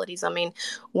technicalities. I mean,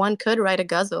 one could write a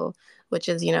ghazal, which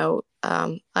is,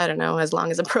 I don't know, as long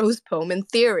as a prose poem in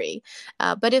theory.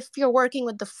 But if you're working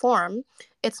with the form,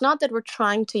 it's not that we're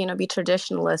trying to, be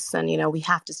traditionalists and, we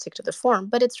have to stick to the form,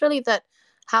 but it's really that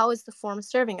how is the form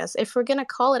serving us? If we're going to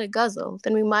call it a ghazal,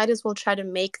 then we might as well try to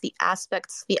make the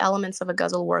aspects, the elements of a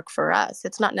ghazal work for us.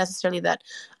 It's not necessarily that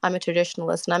I'm a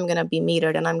traditionalist and I'm going to be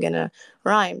metered and I'm going to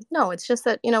rhyme. No, it's just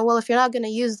that, well, if you're not going to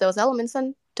use those elements,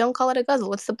 then don't call it a ghazal.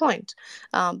 What's the point?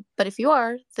 But if you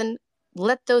are, then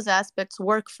let those aspects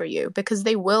work for you, because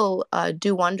they will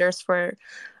do wonders for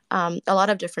a lot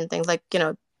of different things. Like,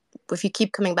 if you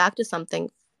keep coming back to something,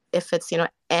 if it's,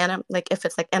 if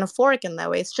it's like anaphoric in that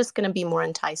way, it's just going to be more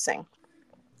enticing.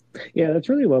 Yeah, that's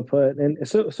really well put. And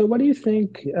so what do you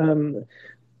think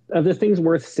of the things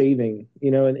worth saving,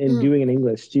 and doing in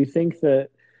English? Do you think that,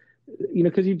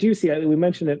 because you do see, we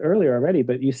mentioned it earlier already,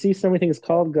 but you see so many things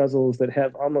called ghazals that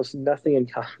have almost nothing in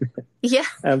common. Yeah.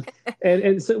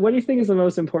 And so what do you think is the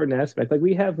most important aspect? Like,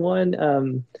 we have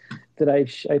one that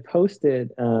I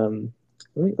posted.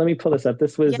 Let me pull this up.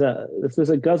 This was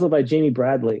a ghazal by Jamie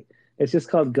Bradley. It's just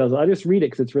called Ghazal. I'll just read it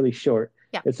because it's really short.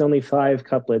 Yeah. It's only 5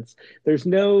 couplets. There's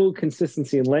no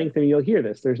consistency in length. I mean, you'll hear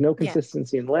this. There's no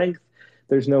consistency in length.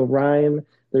 There's no rhyme.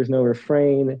 There's no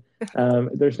refrain.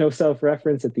 There's no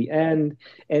self-reference at the end.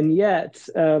 And yet,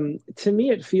 to me,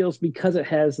 it feels, because it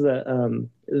has the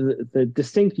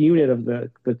distinct unit of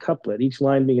the couplet, each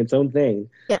line being its own thing,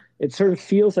 it sort of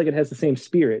feels like it has the same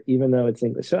spirit, even though it's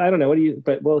English. So I don't know.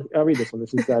 I'll read this one.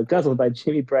 This is Ghazal by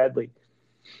Jamie Bradley.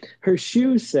 Her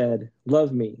shoes said,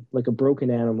 "Love me," like a broken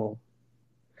animal.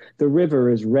 The river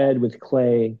is red with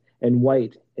clay and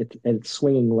white at its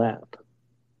swinging lap.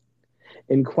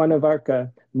 In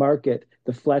Cuernavaca market,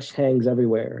 the flesh hangs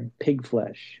everywhere, pig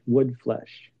flesh, wood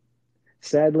flesh.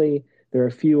 Sadly, there are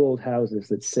few old houses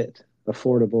that sit,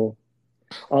 affordable.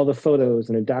 All the photos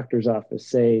in a doctor's office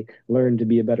say, "Learn to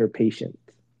be a better patient."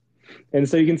 And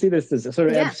so you can see this sort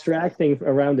of abstracting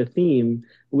around a theme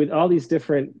with all these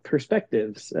different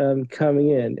perspectives coming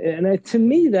in. And to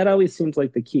me, that always seems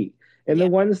like the key. And the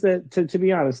ones that, to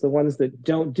be honest, the ones that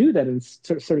don't do that and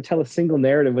sort of tell a single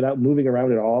narrative without moving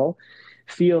around at all,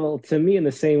 feel to me in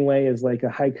the same way as like a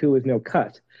haiku with no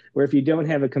cut, where if you don't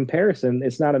have a comparison,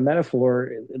 it's not a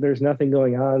metaphor. There's nothing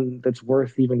going on that's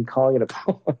worth even calling it a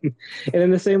poem. And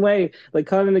in the same way, like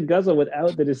calling it a ghazal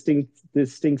without the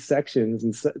distinct sections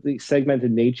and the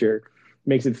segmented nature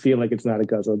makes it feel like it's not a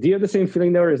ghazal. Do you have the same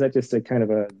feeling though, or is that just a kind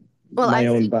of my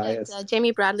own bias? That,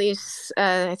 Jamie Bradley's,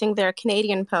 I think they're a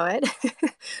Canadian poet.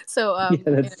 So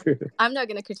that's true. I'm not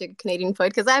going to critique a Canadian poet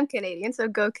because I'm Canadian, so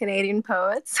go Canadian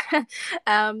poets.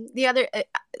 The other,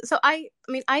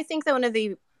 I think that one of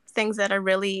the things that are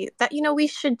really, that, we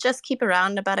should just keep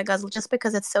around about a ghazal just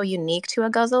because it's so unique to a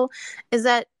ghazal, is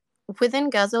that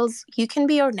within ghazals, you can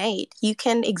be ornate, you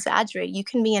can exaggerate, you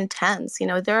can be intense.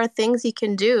 There are things you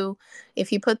can do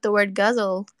if you put the word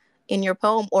ghazal in your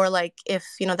poem, or like if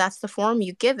that's the form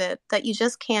you give it, that you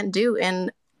just can't do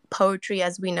in poetry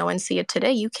as we know and see it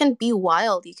today. You can be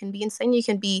wild, you can be insane, you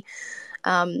can be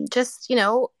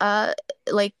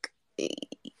like,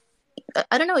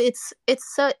 I don't know, it's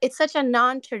such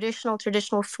a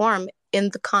traditional form in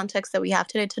the context that we have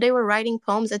today. Today we're writing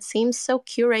poems that seem so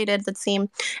curated,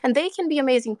 and they can be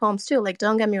amazing poems too. Like,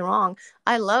 don't get me wrong,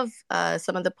 I love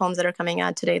some of the poems that are coming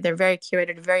out today. They're very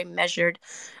curated, very measured,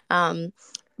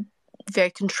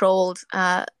 very controlled,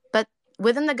 but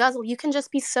within the ghazal you can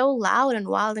just be so loud and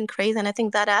wild and crazy. And I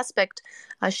think that aspect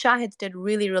Shahid did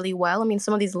really, really well. I mean,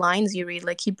 some of these lines you read,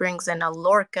 like he brings in a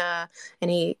Lorca,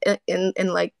 and he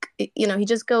he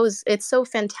just goes, it's so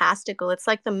fantastical. It's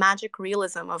like the magic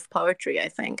realism of poetry, I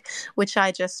think, which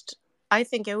I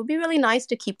think it would be really nice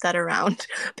to keep that around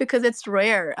because it's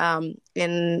rare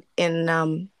in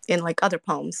like other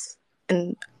poems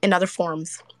and in other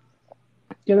forms.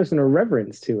 Yeah, there's an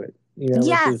irreverence to it.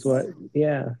 Yes. Which is what,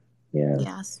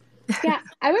 yes. Yeah,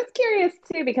 I was curious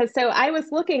too, because so I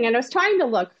was looking and I was trying to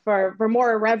look for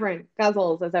more irreverent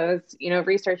ghazals as I was,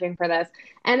 researching for this.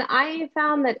 And I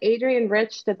found that Adrian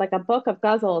Rich did like a book of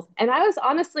ghazals. And I was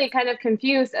honestly kind of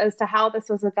confused as to how this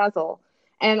was a ghazal.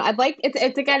 And I'd like,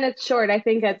 it's again, it's short. I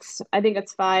think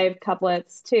it's 5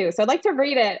 couplets too. So I'd like to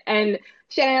read it. And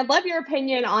Shannan, I'd love your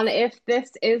opinion on if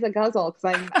this is a ghazal,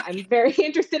 because I'm very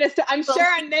interested as to, I'm sure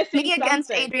I'm missing me against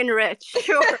something. Adrian Rich.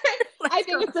 Sure. I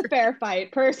think it's a fair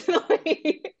fight,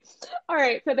 personally. All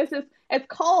right, so it's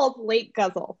called Late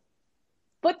Ghazal.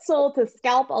 Footsole to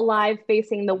scalp alive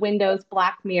facing the window's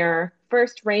black mirror,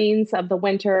 first rains of the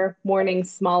winter,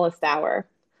 morning's smallest hour.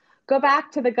 Go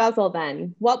back to the ghazal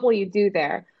then. What will you do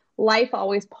there? Life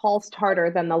always pulsed harder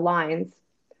than the lines.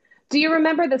 Do you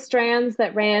remember the strands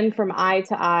that ran from eye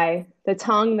to eye, the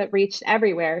tongue that reached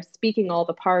everywhere, speaking all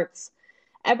the parts?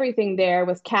 Everything there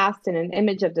was cast in an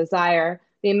image of desire.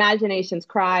 The imagination's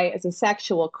cry is a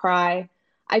sexual cry.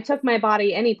 I took my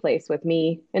body any place with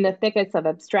me. In the thickets of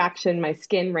abstraction, my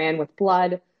skin ran with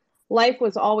blood. Life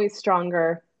was always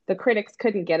stronger. The critics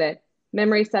couldn't get it.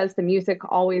 Memory says the music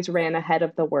always ran ahead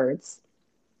of the words.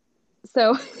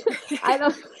 So I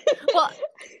don't. Well,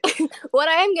 what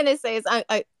I am going to say is I'm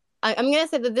going to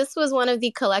say that this was one of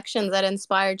the collections that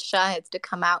inspired Shahid to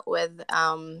come out with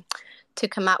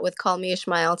Call Me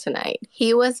Ishmael tonight.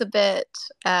 He was a bit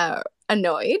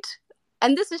annoyed,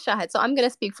 and this is Shahid, so I'm going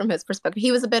to speak from his perspective.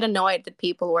 He was a bit annoyed that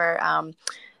people were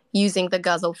using the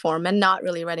ghazal form and not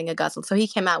really writing a ghazal. So he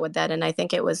came out with that, and I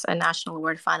think it was a National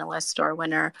Award finalist or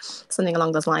winner, something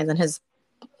along those lines.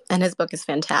 And his book is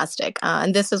fantastic.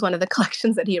 And this is one of the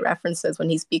collections that he references when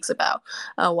he speaks about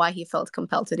why he felt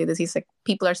compelled to do this. He's like,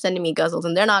 people are sending me ghazals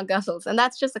and they're not ghazals. And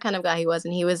that's just the kind of guy he was.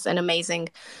 And he was an amazing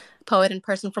poet in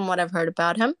person from what I've heard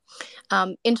about him.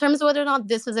 In terms of whether or not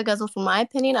this is a ghazal, from my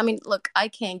opinion, I mean, look, I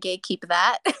can't gatekeep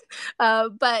that.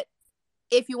 But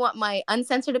if you want my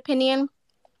uncensored opinion,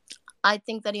 I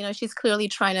think that, she's clearly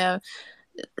trying to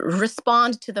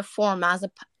respond to the form as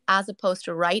opposed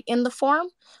to write in the form,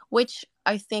 which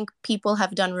I think people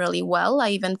have done really well. I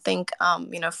even think,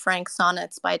 Frank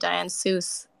Sonnets by Diane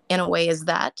Seuss, in a way, is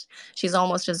that. She's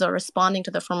almost as though responding to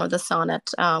the form of the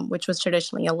sonnet, which was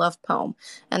traditionally a love poem,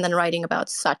 and then writing about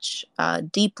such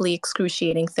deeply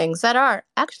excruciating things that are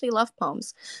actually love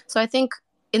poems. So I think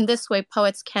in this way,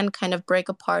 poets can kind of break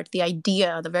apart the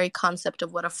idea, the very concept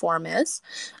of what a form is.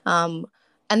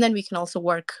 And then we can also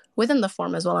work within the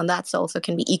form as well. And that's also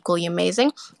can be equally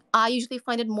amazing. I usually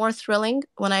find it more thrilling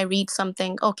when I read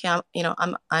something, okay,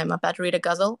 I'm about to read a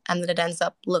ghazal, and then it ends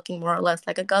up looking more or less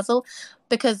like a ghazal,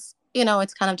 because,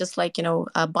 it's kind of just like,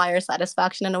 a buyer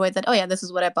satisfaction in a way that, oh yeah, this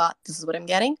is what I bought, this is what I'm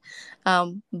getting.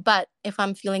 But if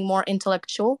I'm feeling more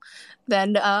intellectual,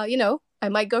 then, I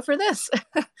might go for this.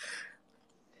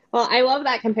 Well, I love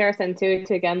that comparison too,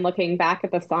 to again, looking back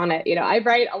at the sonnet. I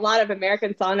write a lot of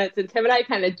American sonnets, and Tim and I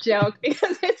kind of joke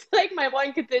because it's like my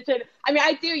one condition. I mean,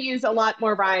 I do use a lot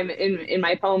more rhyme in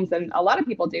my poems than a lot of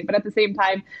people do, but at the same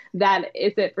time, that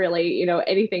isn't really,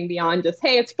 anything beyond just,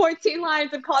 hey, it's 14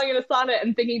 lines and calling it a sonnet,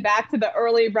 and thinking back to the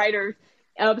early writers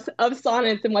of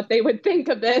sonnets and what they would think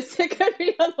of this. It could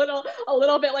be a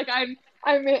little bit like I'm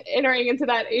entering into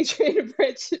that Adrian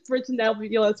Rich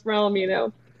nebulous realm,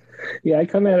 Yeah, I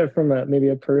come at it from maybe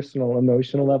a personal,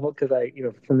 emotional level because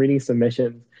from reading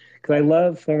submissions, because I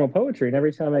love formal poetry, and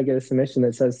every time I get a submission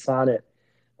that says sonnet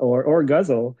or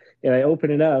ghazal, and I open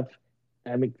it up,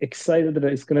 I'm excited that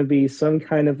it's going to be some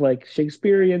kind of like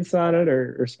Shakespearean sonnet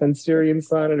or Spenserian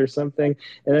sonnet or something,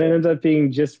 and then it ends up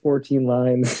being just 14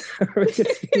 lines,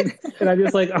 and I'm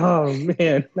just like, oh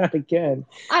man, not again.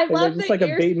 I and love there's just like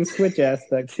a bait and switch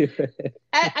aspect to it.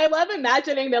 I love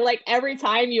imagining that, like, every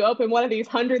time you open one of these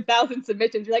 100,000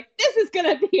 submissions, you're like, this is going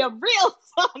to be a real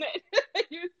sonnet.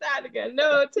 You're sad again.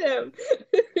 No, Tim.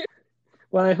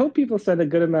 Well, I hope people send a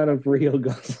good amount of real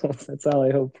ghazals. That's all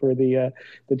I hope for the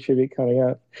tribute coming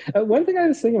up. One thing I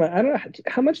was thinking about, I don't know,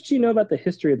 how much do you know about the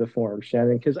history of the form,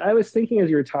 Shannan? Because I was thinking as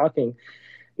you were talking,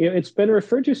 it's been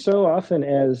referred to so often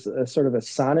as a sort of a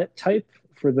sonnet type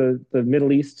for the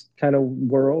Middle East kind of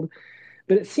world.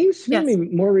 But it seems to me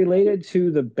more related to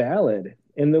the ballad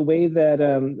in the way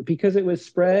that, because it was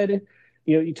spread,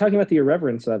 you're talking about the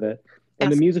irreverence of it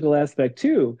and the musical aspect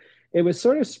too. It was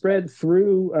sort of spread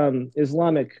through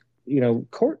Islamic,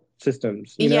 court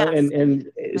systems, and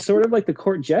sort of like the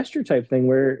court gesture type thing,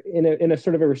 where in a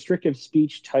sort of a restrictive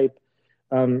speech type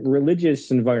religious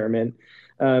environment,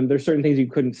 there's certain things you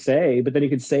couldn't say, but then you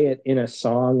could say it in a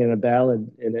song, in a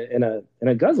ballad, in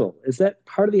a ghazal. Is that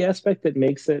part of the aspect that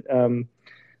makes it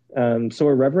so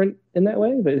irreverent in that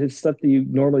way? That it's stuff that you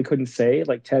normally couldn't say,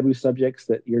 like taboo subjects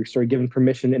that you're sort of given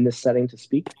permission in this setting to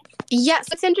speak? Yes,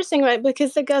 it's interesting, right?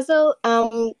 Because the ghazal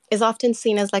is often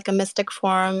seen as like a mystic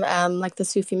form, like the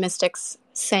Sufi mystics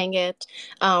sang it,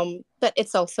 but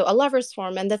it's also a lover's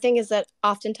form. And the thing is that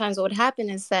oftentimes what would happen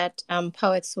is that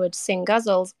poets would sing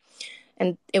ghazals,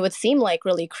 and it would seem like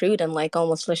really crude and like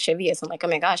almost lascivious, and like, oh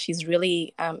my gosh, he's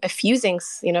really effusing,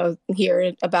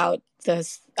 here about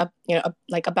this,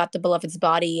 like about the beloved's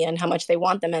body and how much they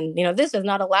want them, and this is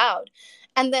not allowed.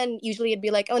 And then usually it'd be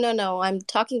like, oh no, I'm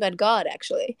talking about God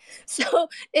actually. So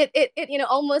it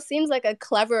almost seems like a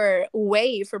clever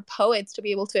way for poets to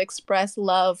be able to express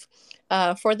love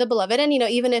for the beloved, and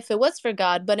even if it was for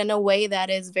God, but in a way that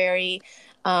is very,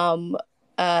 that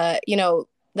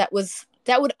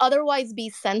would otherwise be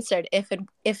censored if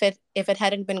it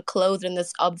hadn't been clothed in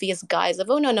this obvious guise of,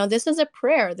 oh no, this is a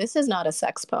prayer, this is not a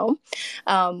sex poem.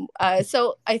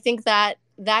 So I think that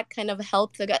kind of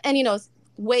helped and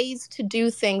ways to do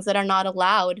things that are not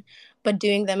allowed, but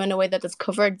doing them in a way that is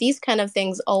covered. These kind of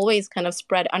things always kind of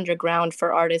spread underground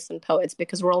for artists and poets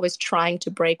because we're always trying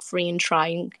to break free and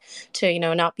trying to,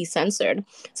 not be censored.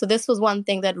 So this was one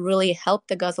thing that really helped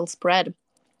the ghazal spread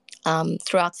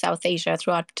throughout South Asia,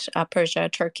 throughout Persia,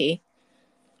 Turkey.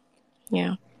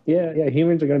 Yeah. Yeah.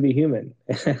 Humans are going to be human.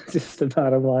 Just the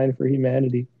bottom line for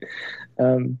humanity.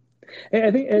 Hey,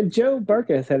 I think Joe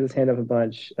Barca has had his hand up a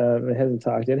bunch and hasn't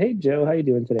talked yet. Hey, Joe, how you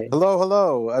doing today?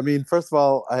 Hello. I mean, first of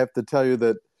all, I have to tell you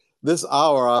that this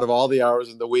hour out of all the hours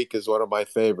in the week is one of my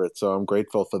favorites. So I'm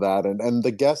grateful for that. And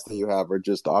the guests that you have are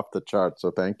just off the chart.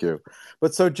 So thank you.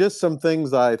 But so just some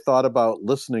things I thought about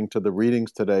listening to the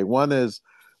readings today. One is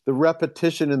the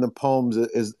repetition in the poems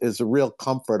is a real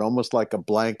comfort, almost like a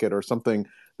blanket or something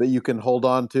that you can hold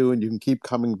on to and you can keep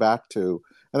coming back to.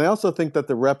 And I also think that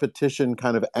the repetition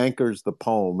kind of anchors the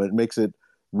poem. It makes it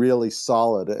really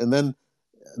solid. And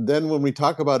then when we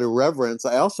talk about irreverence,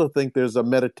 I also think there's a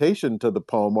meditation to the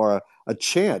poem or a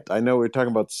chant. I know we're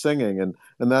talking about singing, and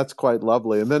that's quite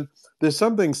lovely. And then there's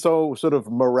something so sort of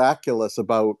miraculous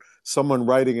about someone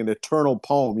writing an eternal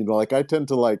poem. Like I tend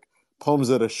to like poems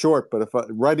that are short, but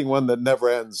writing one that never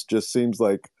ends just seems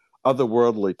like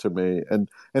otherworldly to me.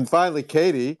 And finally,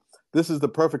 Katie, this is the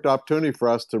perfect opportunity for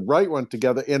us to write one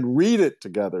together and read it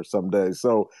together someday.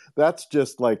 So that's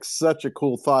just like such a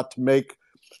cool thought to make.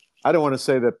 I don't want to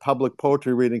say that public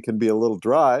poetry reading can be a little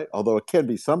dry, although it can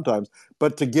be sometimes,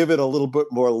 but to give it a little bit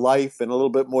more life and a little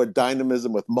bit more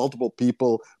dynamism with multiple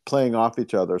people playing off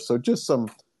each other. So just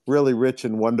some really rich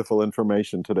and wonderful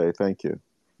information today. Thank you.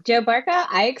 Joe Barca,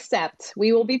 I accept.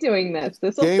 We will be doing this.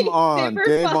 This will Game be on, super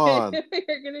game fun. on.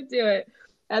 We're going to do it.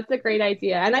 That's a great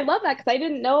idea. And I love that because I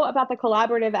didn't know about the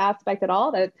collaborative aspect at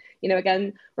all. That,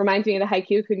 again, reminds me of the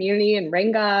haiku community and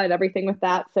Renga and everything with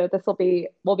that. So this will be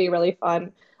really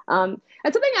fun. And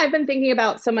something I've been thinking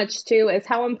about so much too is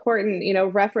how important,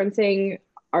 referencing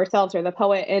ourselves or the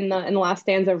poet in the last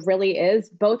stanza really is,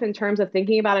 both in terms of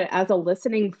thinking about it as a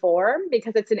listening form,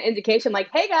 because it's an indication like,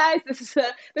 hey guys, this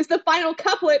is the final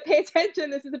couplet, pay attention,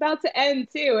 this is about to end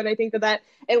too. And I think that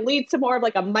it leads to more of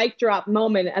like a mic drop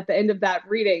moment at the end of that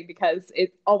reading, because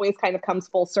it always kind of comes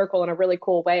full circle in a really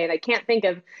cool way. And I can't think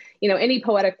of any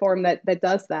poetic form that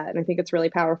does that, and I think it's really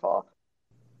powerful.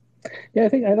 Yeah, I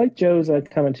think I like Joe's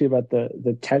comment too about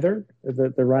the tether,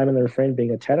 the rhyme and the refrain being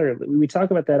a tether. We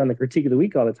talk about that on the critique of the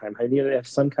week all the time. How you need to have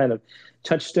some kind of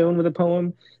touchstone with a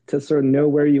poem to sort of know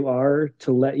where you are,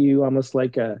 to let you almost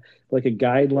like a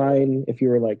guideline if you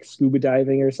were like scuba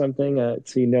diving or something,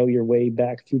 so you know your way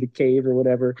back through the cave or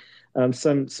whatever.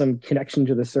 Some connection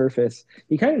to the surface.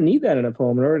 You kind of need that in a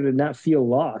poem in order to not feel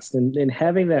lost, and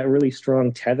having that really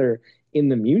strong tether in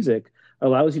the music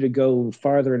allows you to go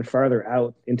farther and farther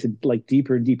out into like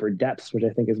deeper and deeper depths, which I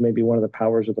think is maybe one of the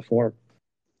powers of the form.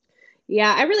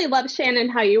 Yeah, I really love, Shannan,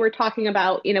 how you were talking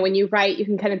about, when you write, you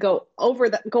can kind of go all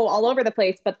over the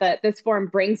place, but this form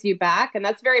brings you back. And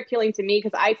that's very appealing to me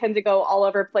because I tend to go all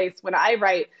over the place when I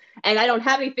write and I don't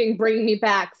have anything bringing me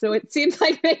back. So it seems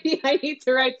like maybe I need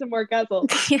to write some more ghazals.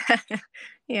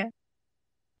 Yeah.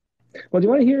 Well, do you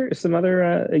want to hear some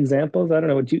other examples? I don't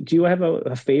know. Do you have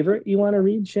a favorite you want to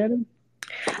read, Shannan?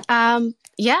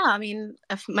 Yeah, I mean,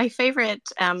 my favorite,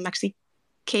 actually,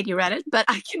 Katie read it, but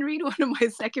I can read one of my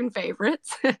second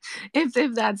favorites,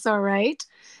 if that's all right.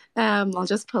 I'll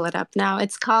just pull it up now.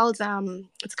 It's called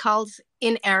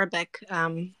In Arabic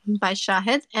by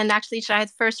Shahid. And actually,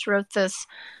 Shahid first wrote this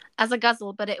as a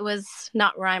ghazal, but it was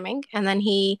not rhyming. And then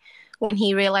when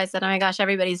he realized that, oh my gosh,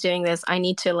 everybody's doing this, I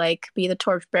need to like be the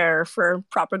torchbearer for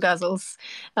proper ghazals,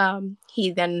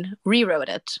 he then rewrote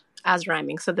it as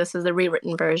rhyming. So this is the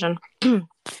rewritten version. In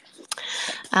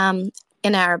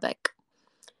Arabic.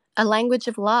 A language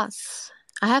of loss.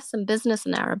 I have some business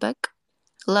in Arabic.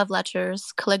 Love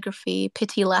letters, calligraphy,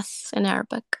 pitiless in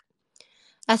Arabic.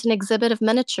 At an exhibit of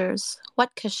miniatures,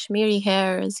 what Kashmiri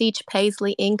hairs, each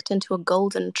paisley inked into a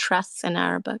golden tress in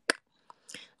Arabic.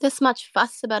 This much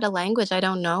fuss about a language I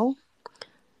don't know.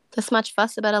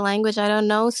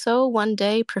 So one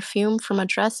day perfume from a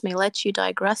dress may let you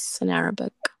digress in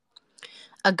Arabic.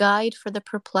 A guide for the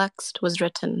perplexed was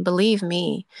written, believe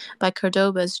me, by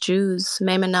Cordoba's Jews,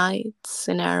 Maimonides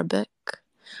in Arabic.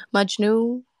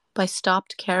 Majnun, by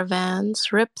stopped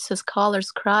caravans, rips his collar's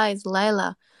cries,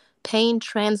 Layla. Pain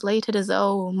translated as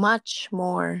oh, much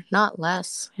more, not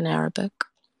less, in Arabic.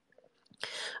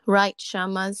 Right,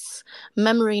 Shamas,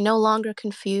 memory no longer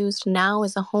confused, now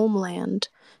is a homeland.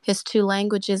 His two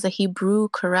languages a Hebrew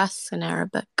caress in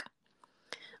Arabic.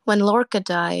 When Lorca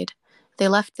died, they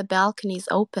left the balconies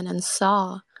open and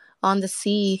saw on the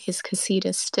sea his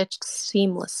qasidah stitched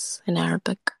seamless in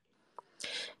Arabic.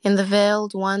 In the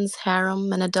veiled one's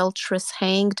harem, an adulteress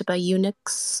hanged by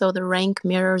eunuchs, so the rank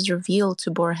mirrors reveal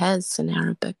to Borges in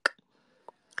Arabic.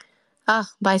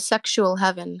 Ah, bisexual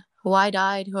heaven,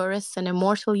 wide-eyed houris and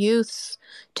immortal youths,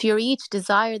 to your each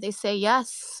desire they say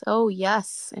yes, oh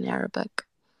yes, in Arabic.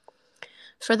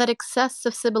 For that excess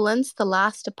of sibilance, the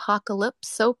last apocalypse,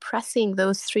 so pressing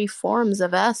those three forms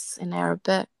of S in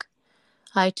Arabic.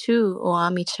 I too, O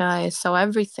Amichai, saw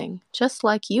everything, just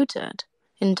like you did,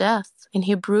 in death, in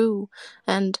Hebrew,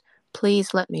 and,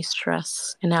 please let me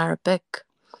stress, in Arabic.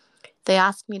 They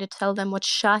asked me to tell them what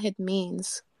shahid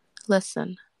means.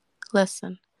 Listen,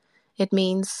 listen. It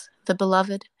means the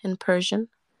beloved in Persian,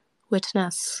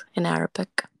 witness in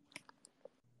Arabic.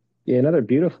 Yeah, another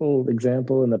beautiful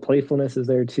example, and the playfulness is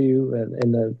there too,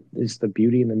 and the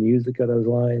beauty and the music of those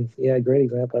lines. Yeah, great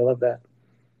example. I love that.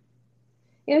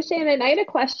 Shannon, I had a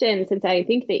question since I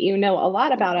think that you know a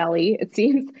lot about Ellie, it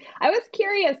seems. I was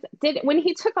curious, when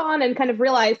he took on and kind of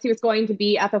realized he was going to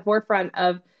be at the forefront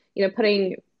of,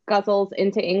 putting ghazals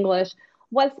into English,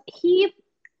 was he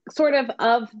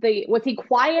was he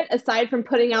quiet aside from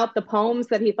putting out the poems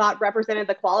that he thought represented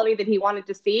the quality that he wanted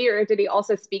to see, or did he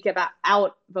also speak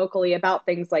out vocally about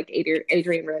things like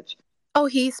Adrian Rich? Oh,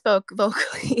 he spoke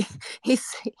vocally. he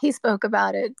spoke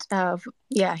about it.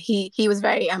 Yeah, he was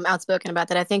very outspoken about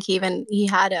that. I think he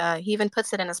even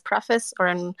puts it in his preface or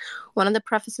in one of the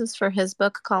prefaces for his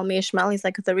book Call Me Ishmael. He's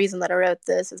like, the reason that I wrote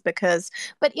this is because.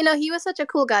 But he was such a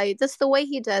cool guy. Just the way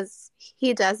he does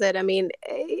it. I mean,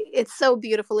 it's so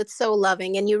beautiful. It's so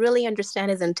loving, and you really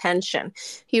understand his intention.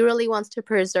 He really wants to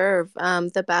preserve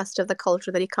the best of the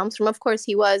culture that he comes from. Of course,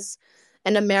 he was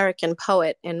an American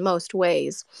poet in most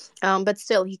ways. But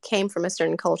still, he came from a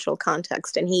certain cultural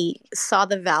context, and he saw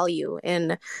the value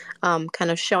in kind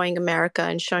of showing America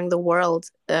and showing the world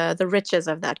the riches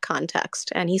of that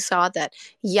context. And he saw that,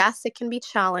 yes, it can be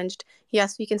challenged.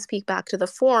 Yes, we can speak back to the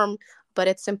form, but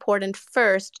it's important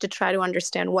first to try to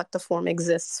understand what the form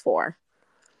exists for.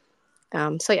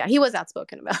 So yeah, he was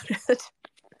outspoken about it.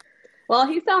 Well,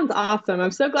 he sounds awesome.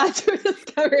 I'm so glad to have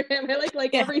discovered him. I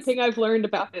like yes. Everything I've learned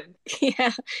about him.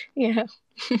 Yeah. Yeah,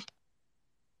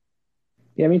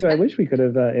 I mean, so I wish we could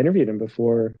have interviewed him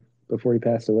before he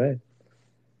passed away.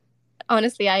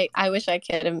 Honestly, I wish I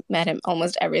could have met him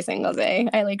almost every single day.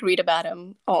 I read about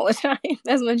him all the time,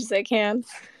 as much as I can.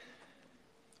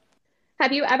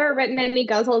 Have you ever written any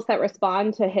ghazals that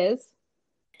respond to his?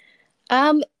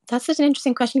 That's such an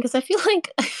interesting question, because I feel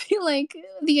like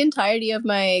the entirety of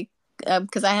my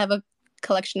because I have a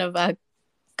collection of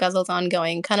ghazals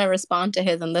ongoing, kind of respond to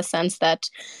his in the sense that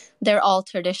they're all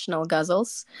traditional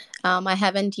ghazals. I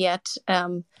haven't yet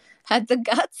had the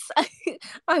guts,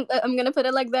 I'm going to put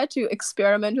it like that, to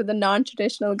experiment with a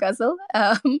non-traditional ghazal.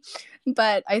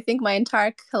 But I think my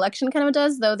entire collection kind of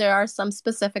does, though there are some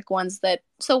specific ones that...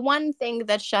 So one thing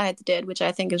that Shahid did, which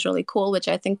I think is really cool, which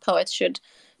I think poets should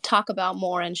talk about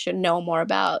more and should know more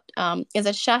about, is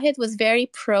that Shahid was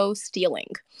very pro-stealing.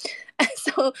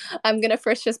 So I'm going to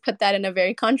first just put that in a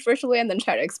very controversial way and then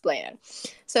try to explain it.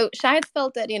 So Shahid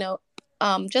felt that,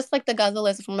 just like the ghazal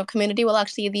is a form of community, well,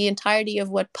 actually, the entirety of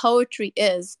what poetry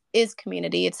is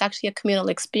community. It's actually a communal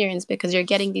experience, because you're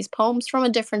getting these poems from a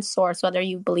different source, whether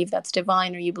you believe that's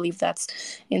divine or you believe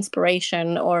that's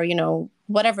inspiration or,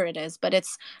 whatever it is. But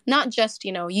it's not just,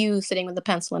 you sitting with a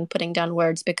pencil and putting down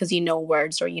words because you know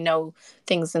words or you know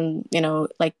things, and,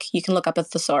 like you can look up a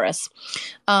thesaurus.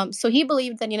 So he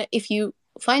believed that, if you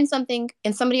find something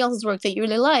in somebody else's work that you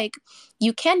really like,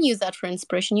 you can use that for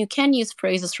inspiration. You can use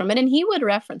phrases from it. And he would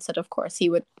reference it, of course. He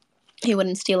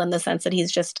wouldn't steal in the sense that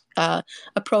he's just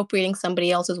appropriating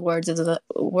somebody else's words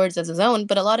as his own.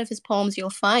 But a lot of his poems you'll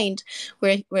find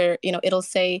where it'll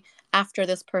say after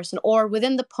this person, or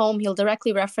within the poem he'll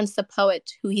directly reference the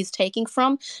poet who he's taking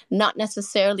from, not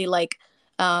necessarily like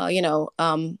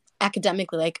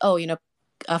academically, like,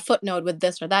 a footnote with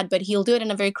this or that, but he'll do it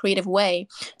in a very creative way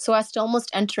so as to almost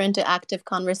enter into active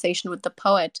conversation with the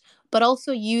poet, but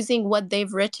also using what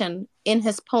they've written in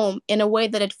his poem in a way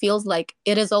that it feels like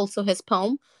it is also his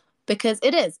poem, because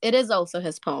it is also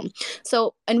his poem.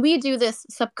 So, and we do this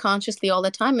subconsciously all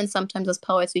the time, and sometimes as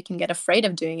poets we can get afraid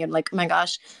of doing it, like, oh my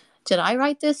gosh, did I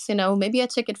write this? Maybe I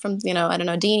took it from, I don't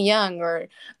know, Dean Young or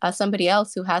somebody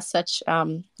else who has such,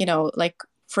 like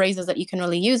phrases that you can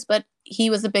really use. But he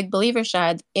was a big believer,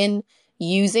 Shahid, in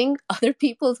using other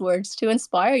people's words to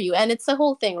inspire you. And it's a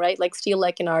whole thing, right? Like steal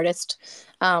like an artist.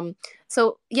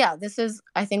 So yeah, this is,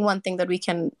 I think, one thing that we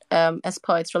can, as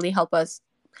poets, really help us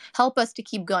to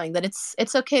keep going, that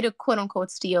it's okay to quote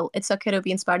unquote steal. It's okay to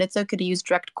be inspired. It's okay to use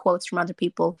direct quotes from other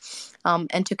people,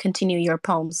 and to continue your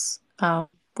poems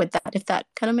with that, if that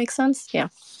kind of makes sense. Yeah.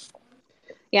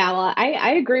 Yeah, well,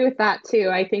 I agree with that too.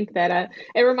 I think that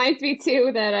it reminds me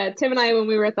too that Tim and I, when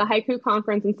we were at the haiku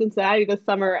conference in Cincinnati this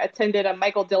summer, attended a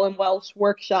Michael Dylan Welsh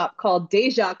workshop called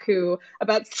Deja Ku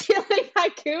about stealing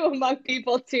haiku among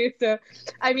people too. So,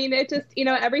 I mean, it just,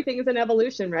 everything is an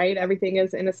evolution, right? Everything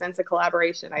is in a sense of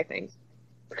collaboration, I think.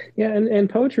 Yeah, and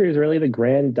poetry is really the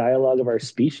grand dialogue of our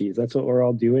species. That's what we're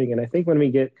all doing. And I think when we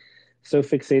get so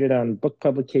fixated on book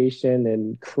publication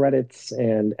and credits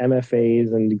and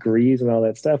MFAs and degrees and all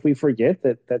that stuff, we forget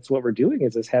that that's what we're doing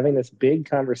is having this big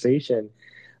conversation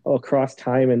across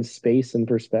time and space and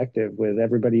perspective with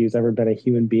everybody who's ever been a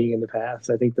human being in the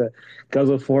past. I think the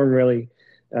Ghazal form really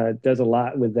does a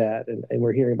lot with that, and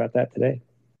we're hearing about that today.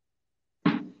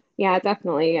 Yeah,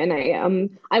 definitely. And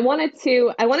I wanted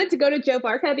to go to Joe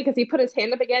Barca because he put his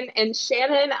hand up again. And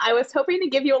Shannon, I was hoping to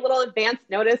give you a little advance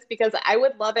notice because I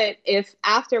would love it if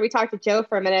after we talk to Joe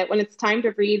for a minute, when it's time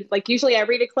to read, like usually I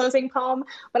read a closing poem,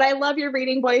 but I love your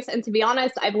reading voice. And to be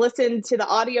honest, I've listened to the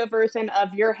audio version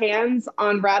of Your Hands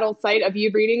on Rattle's site of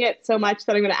you reading it so much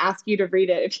that I'm going to ask you to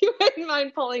read it if you wouldn't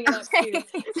mind pulling it up too.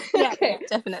 Yeah, Okay.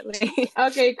 definitely.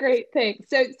 Okay, great. Thanks.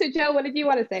 So Joe, what did you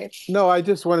want to say? No, I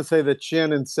just want to say that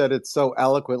Shannon said it so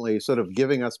eloquently, sort of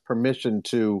giving us permission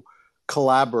to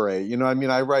collaborate. I mean,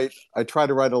 I try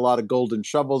to write a lot of golden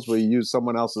shovels where you use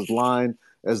someone else's line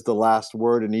as the last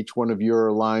word in each one of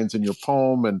your lines in your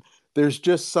poem. And there's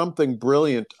just something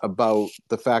brilliant about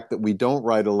the fact that we don't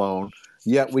write alone,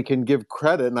 yet we can give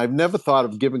credit. And I've never thought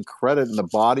of giving credit in the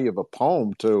body of a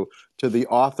poem to the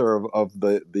author of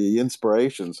the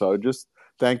inspiration. So just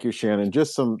thank you, Shannon.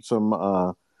 Just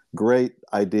some great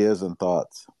ideas and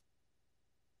thoughts.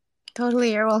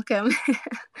 Totally, you're welcome.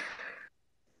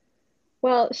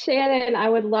 Well, Shannon, I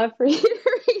would love for you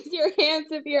to raise your hands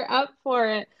if you're up for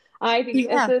it. I think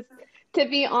Yeah. this is, to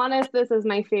be honest, this is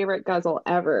my favorite ghazal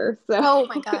ever. So. Oh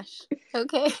my gosh.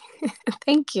 Okay.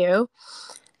 Thank you.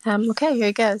 Okay, here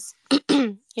it goes.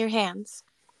 Your hands.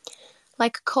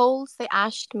 Like coals, they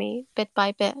ashed me bit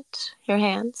by bit. Your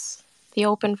hands. The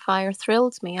open fire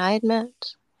thrilled me, I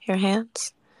admit. Your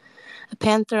hands. A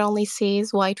panther only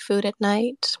sees white food at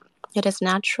night. It is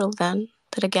natural, then,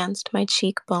 that against my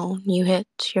cheekbone you hit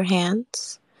your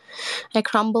hands. I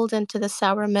crumbled into the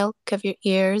sour milk of your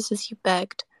ears as you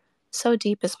begged. So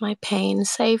deep is my pain,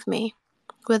 save me.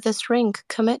 With this ring,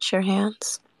 commit your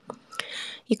hands.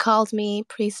 You called me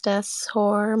priestess,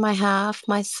 whore, my half,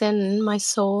 my sin, my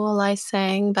soul. I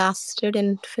sang, bastard,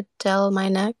 infidel, my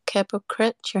neck,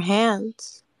 hypocrite, your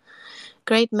hands.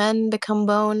 Great men become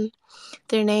bone,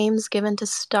 their names given to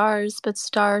stars, but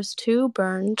stars too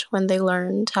burned when they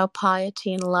learned how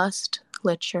piety and lust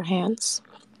lit your hands.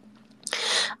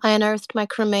 I unearthed my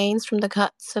cremains from the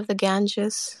cuts of the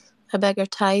Ganges. A beggar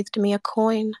tithed me a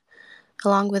coin,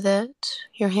 along with it,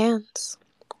 your hands.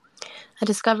 I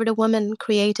discovered a woman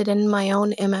created in my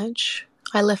own image.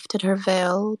 I lifted her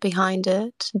veil, behind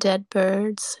it, dead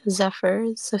birds,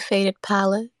 zephyrs, a faded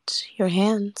palette, your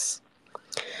hands.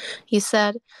 You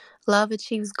said, love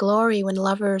achieves glory when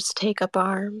lovers take up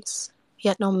arms.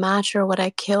 Yet no matter what I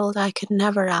killed, I could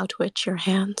never outwit your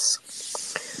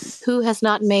hands. Who has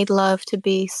not made love to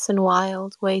beasts in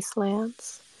wild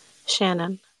wastelands?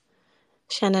 Shannon.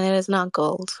 Shannon, it is not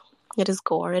gold. It is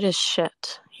gore. It is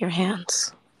shit. Your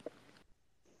hands.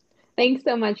 Thanks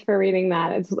so much for reading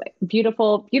that. It's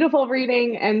beautiful, beautiful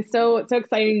reading, and so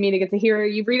exciting to me to get to hear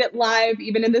you read it live,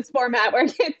 even in this format where I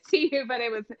can't see you. But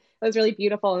it was really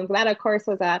beautiful, and that, of course,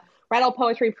 was a Rattle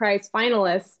Poetry Prize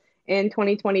finalist in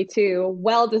 2022.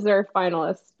 Well deserved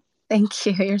finalist. Thank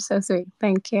you. You're so sweet.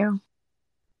 Thank you.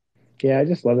 Yeah, I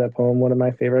just love that poem. One of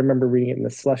my favorite. I remember reading it in the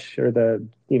slush or the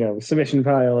submission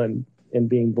pile and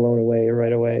being blown away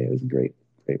right away. It was great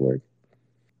work.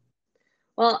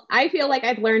 Well, I feel like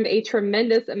I've learned a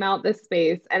tremendous amount this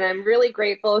space, and I'm really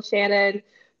grateful, Shannon,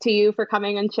 to you for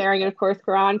coming and sharing, and of course,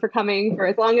 Karan for coming for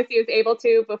as long as he was able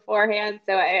to beforehand.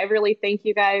 So I really thank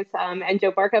you guys, and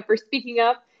Joe Barca for speaking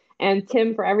up, and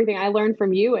Tim for everything I learned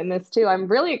from you in this too. I'm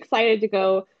really excited to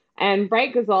go and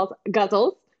write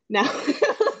ghazals now.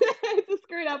 I just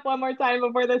screwed up one more time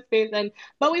before this space ends.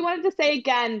 But we wanted to say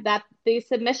again that the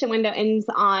submission window ends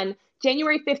on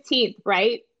January 15th,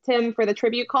 right, Tim, for the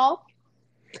tribute call?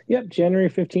 Yep, January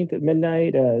 15th at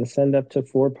midnight. Send up to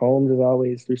 4 poems as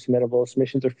always through Submittable.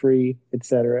 Submissions are free,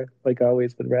 etc. Like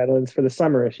always with Rattle. It's for the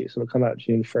summer issue, so it'll come out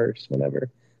June 1st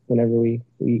whenever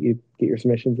you get your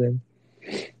submissions in.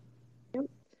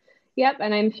 Yep,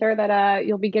 and I'm sure that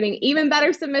you'll be getting even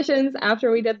better submissions after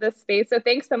we did this space. So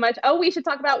thanks so much. Oh, we should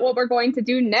talk about what we're going to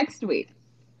do next week.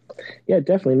 Yeah,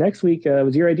 definitely. Next week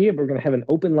was your idea, but we're going to have an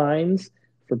open lines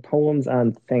for poems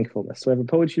on thankfulness. So I have a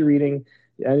poetry reading.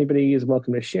 Anybody is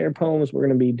welcome to share poems. We're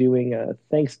going to be doing a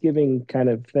Thanksgiving kind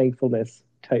of thankfulness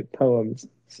type poems.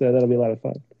 So that'll be a lot of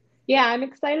fun. Yeah, I'm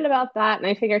excited about that. And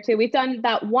I figure too, we've done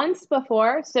that once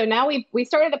before. So now we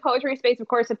started the poetry space, of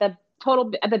course, at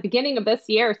the beginning of this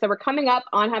year. So we're coming up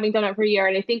on having done it for a year.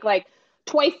 And I think like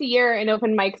twice a year in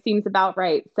open mic seems about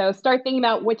right. So start thinking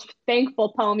about which thankful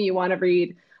poem you want to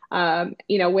read,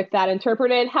 with that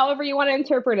interpreted, however you want to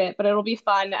interpret it. But it'll be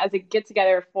fun as a get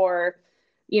together for,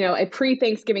 a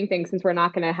pre-Thanksgiving thing, since we're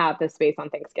not going to have this space on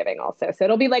Thanksgiving also. So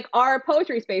it'll be like our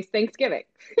poetry space Thanksgiving.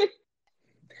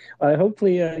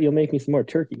 Hopefully you'll make me some more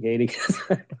turkey, Katie, because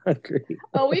I'm hungry.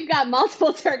 Oh, we've got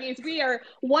multiple turkeys. We are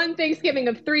one Thanksgiving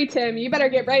of 3, Tim. You better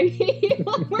get ready to eat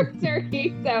one more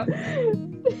turkey. So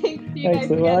thanks to you guys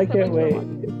again. Well, I so can't wait.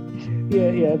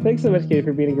 Yeah. Thanks so much, Katie,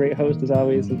 for being a great host as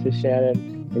always, and to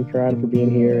Shannon and Karan for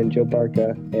being here, and Joe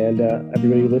Barca, and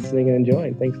everybody listening and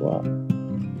enjoying. Thanks a lot.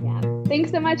 Yeah. Thanks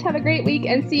so much. Have a great week,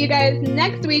 and see you guys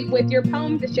next week with your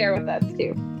poem to share with us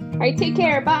too. All right, take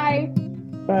care. Bye.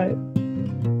 Bye.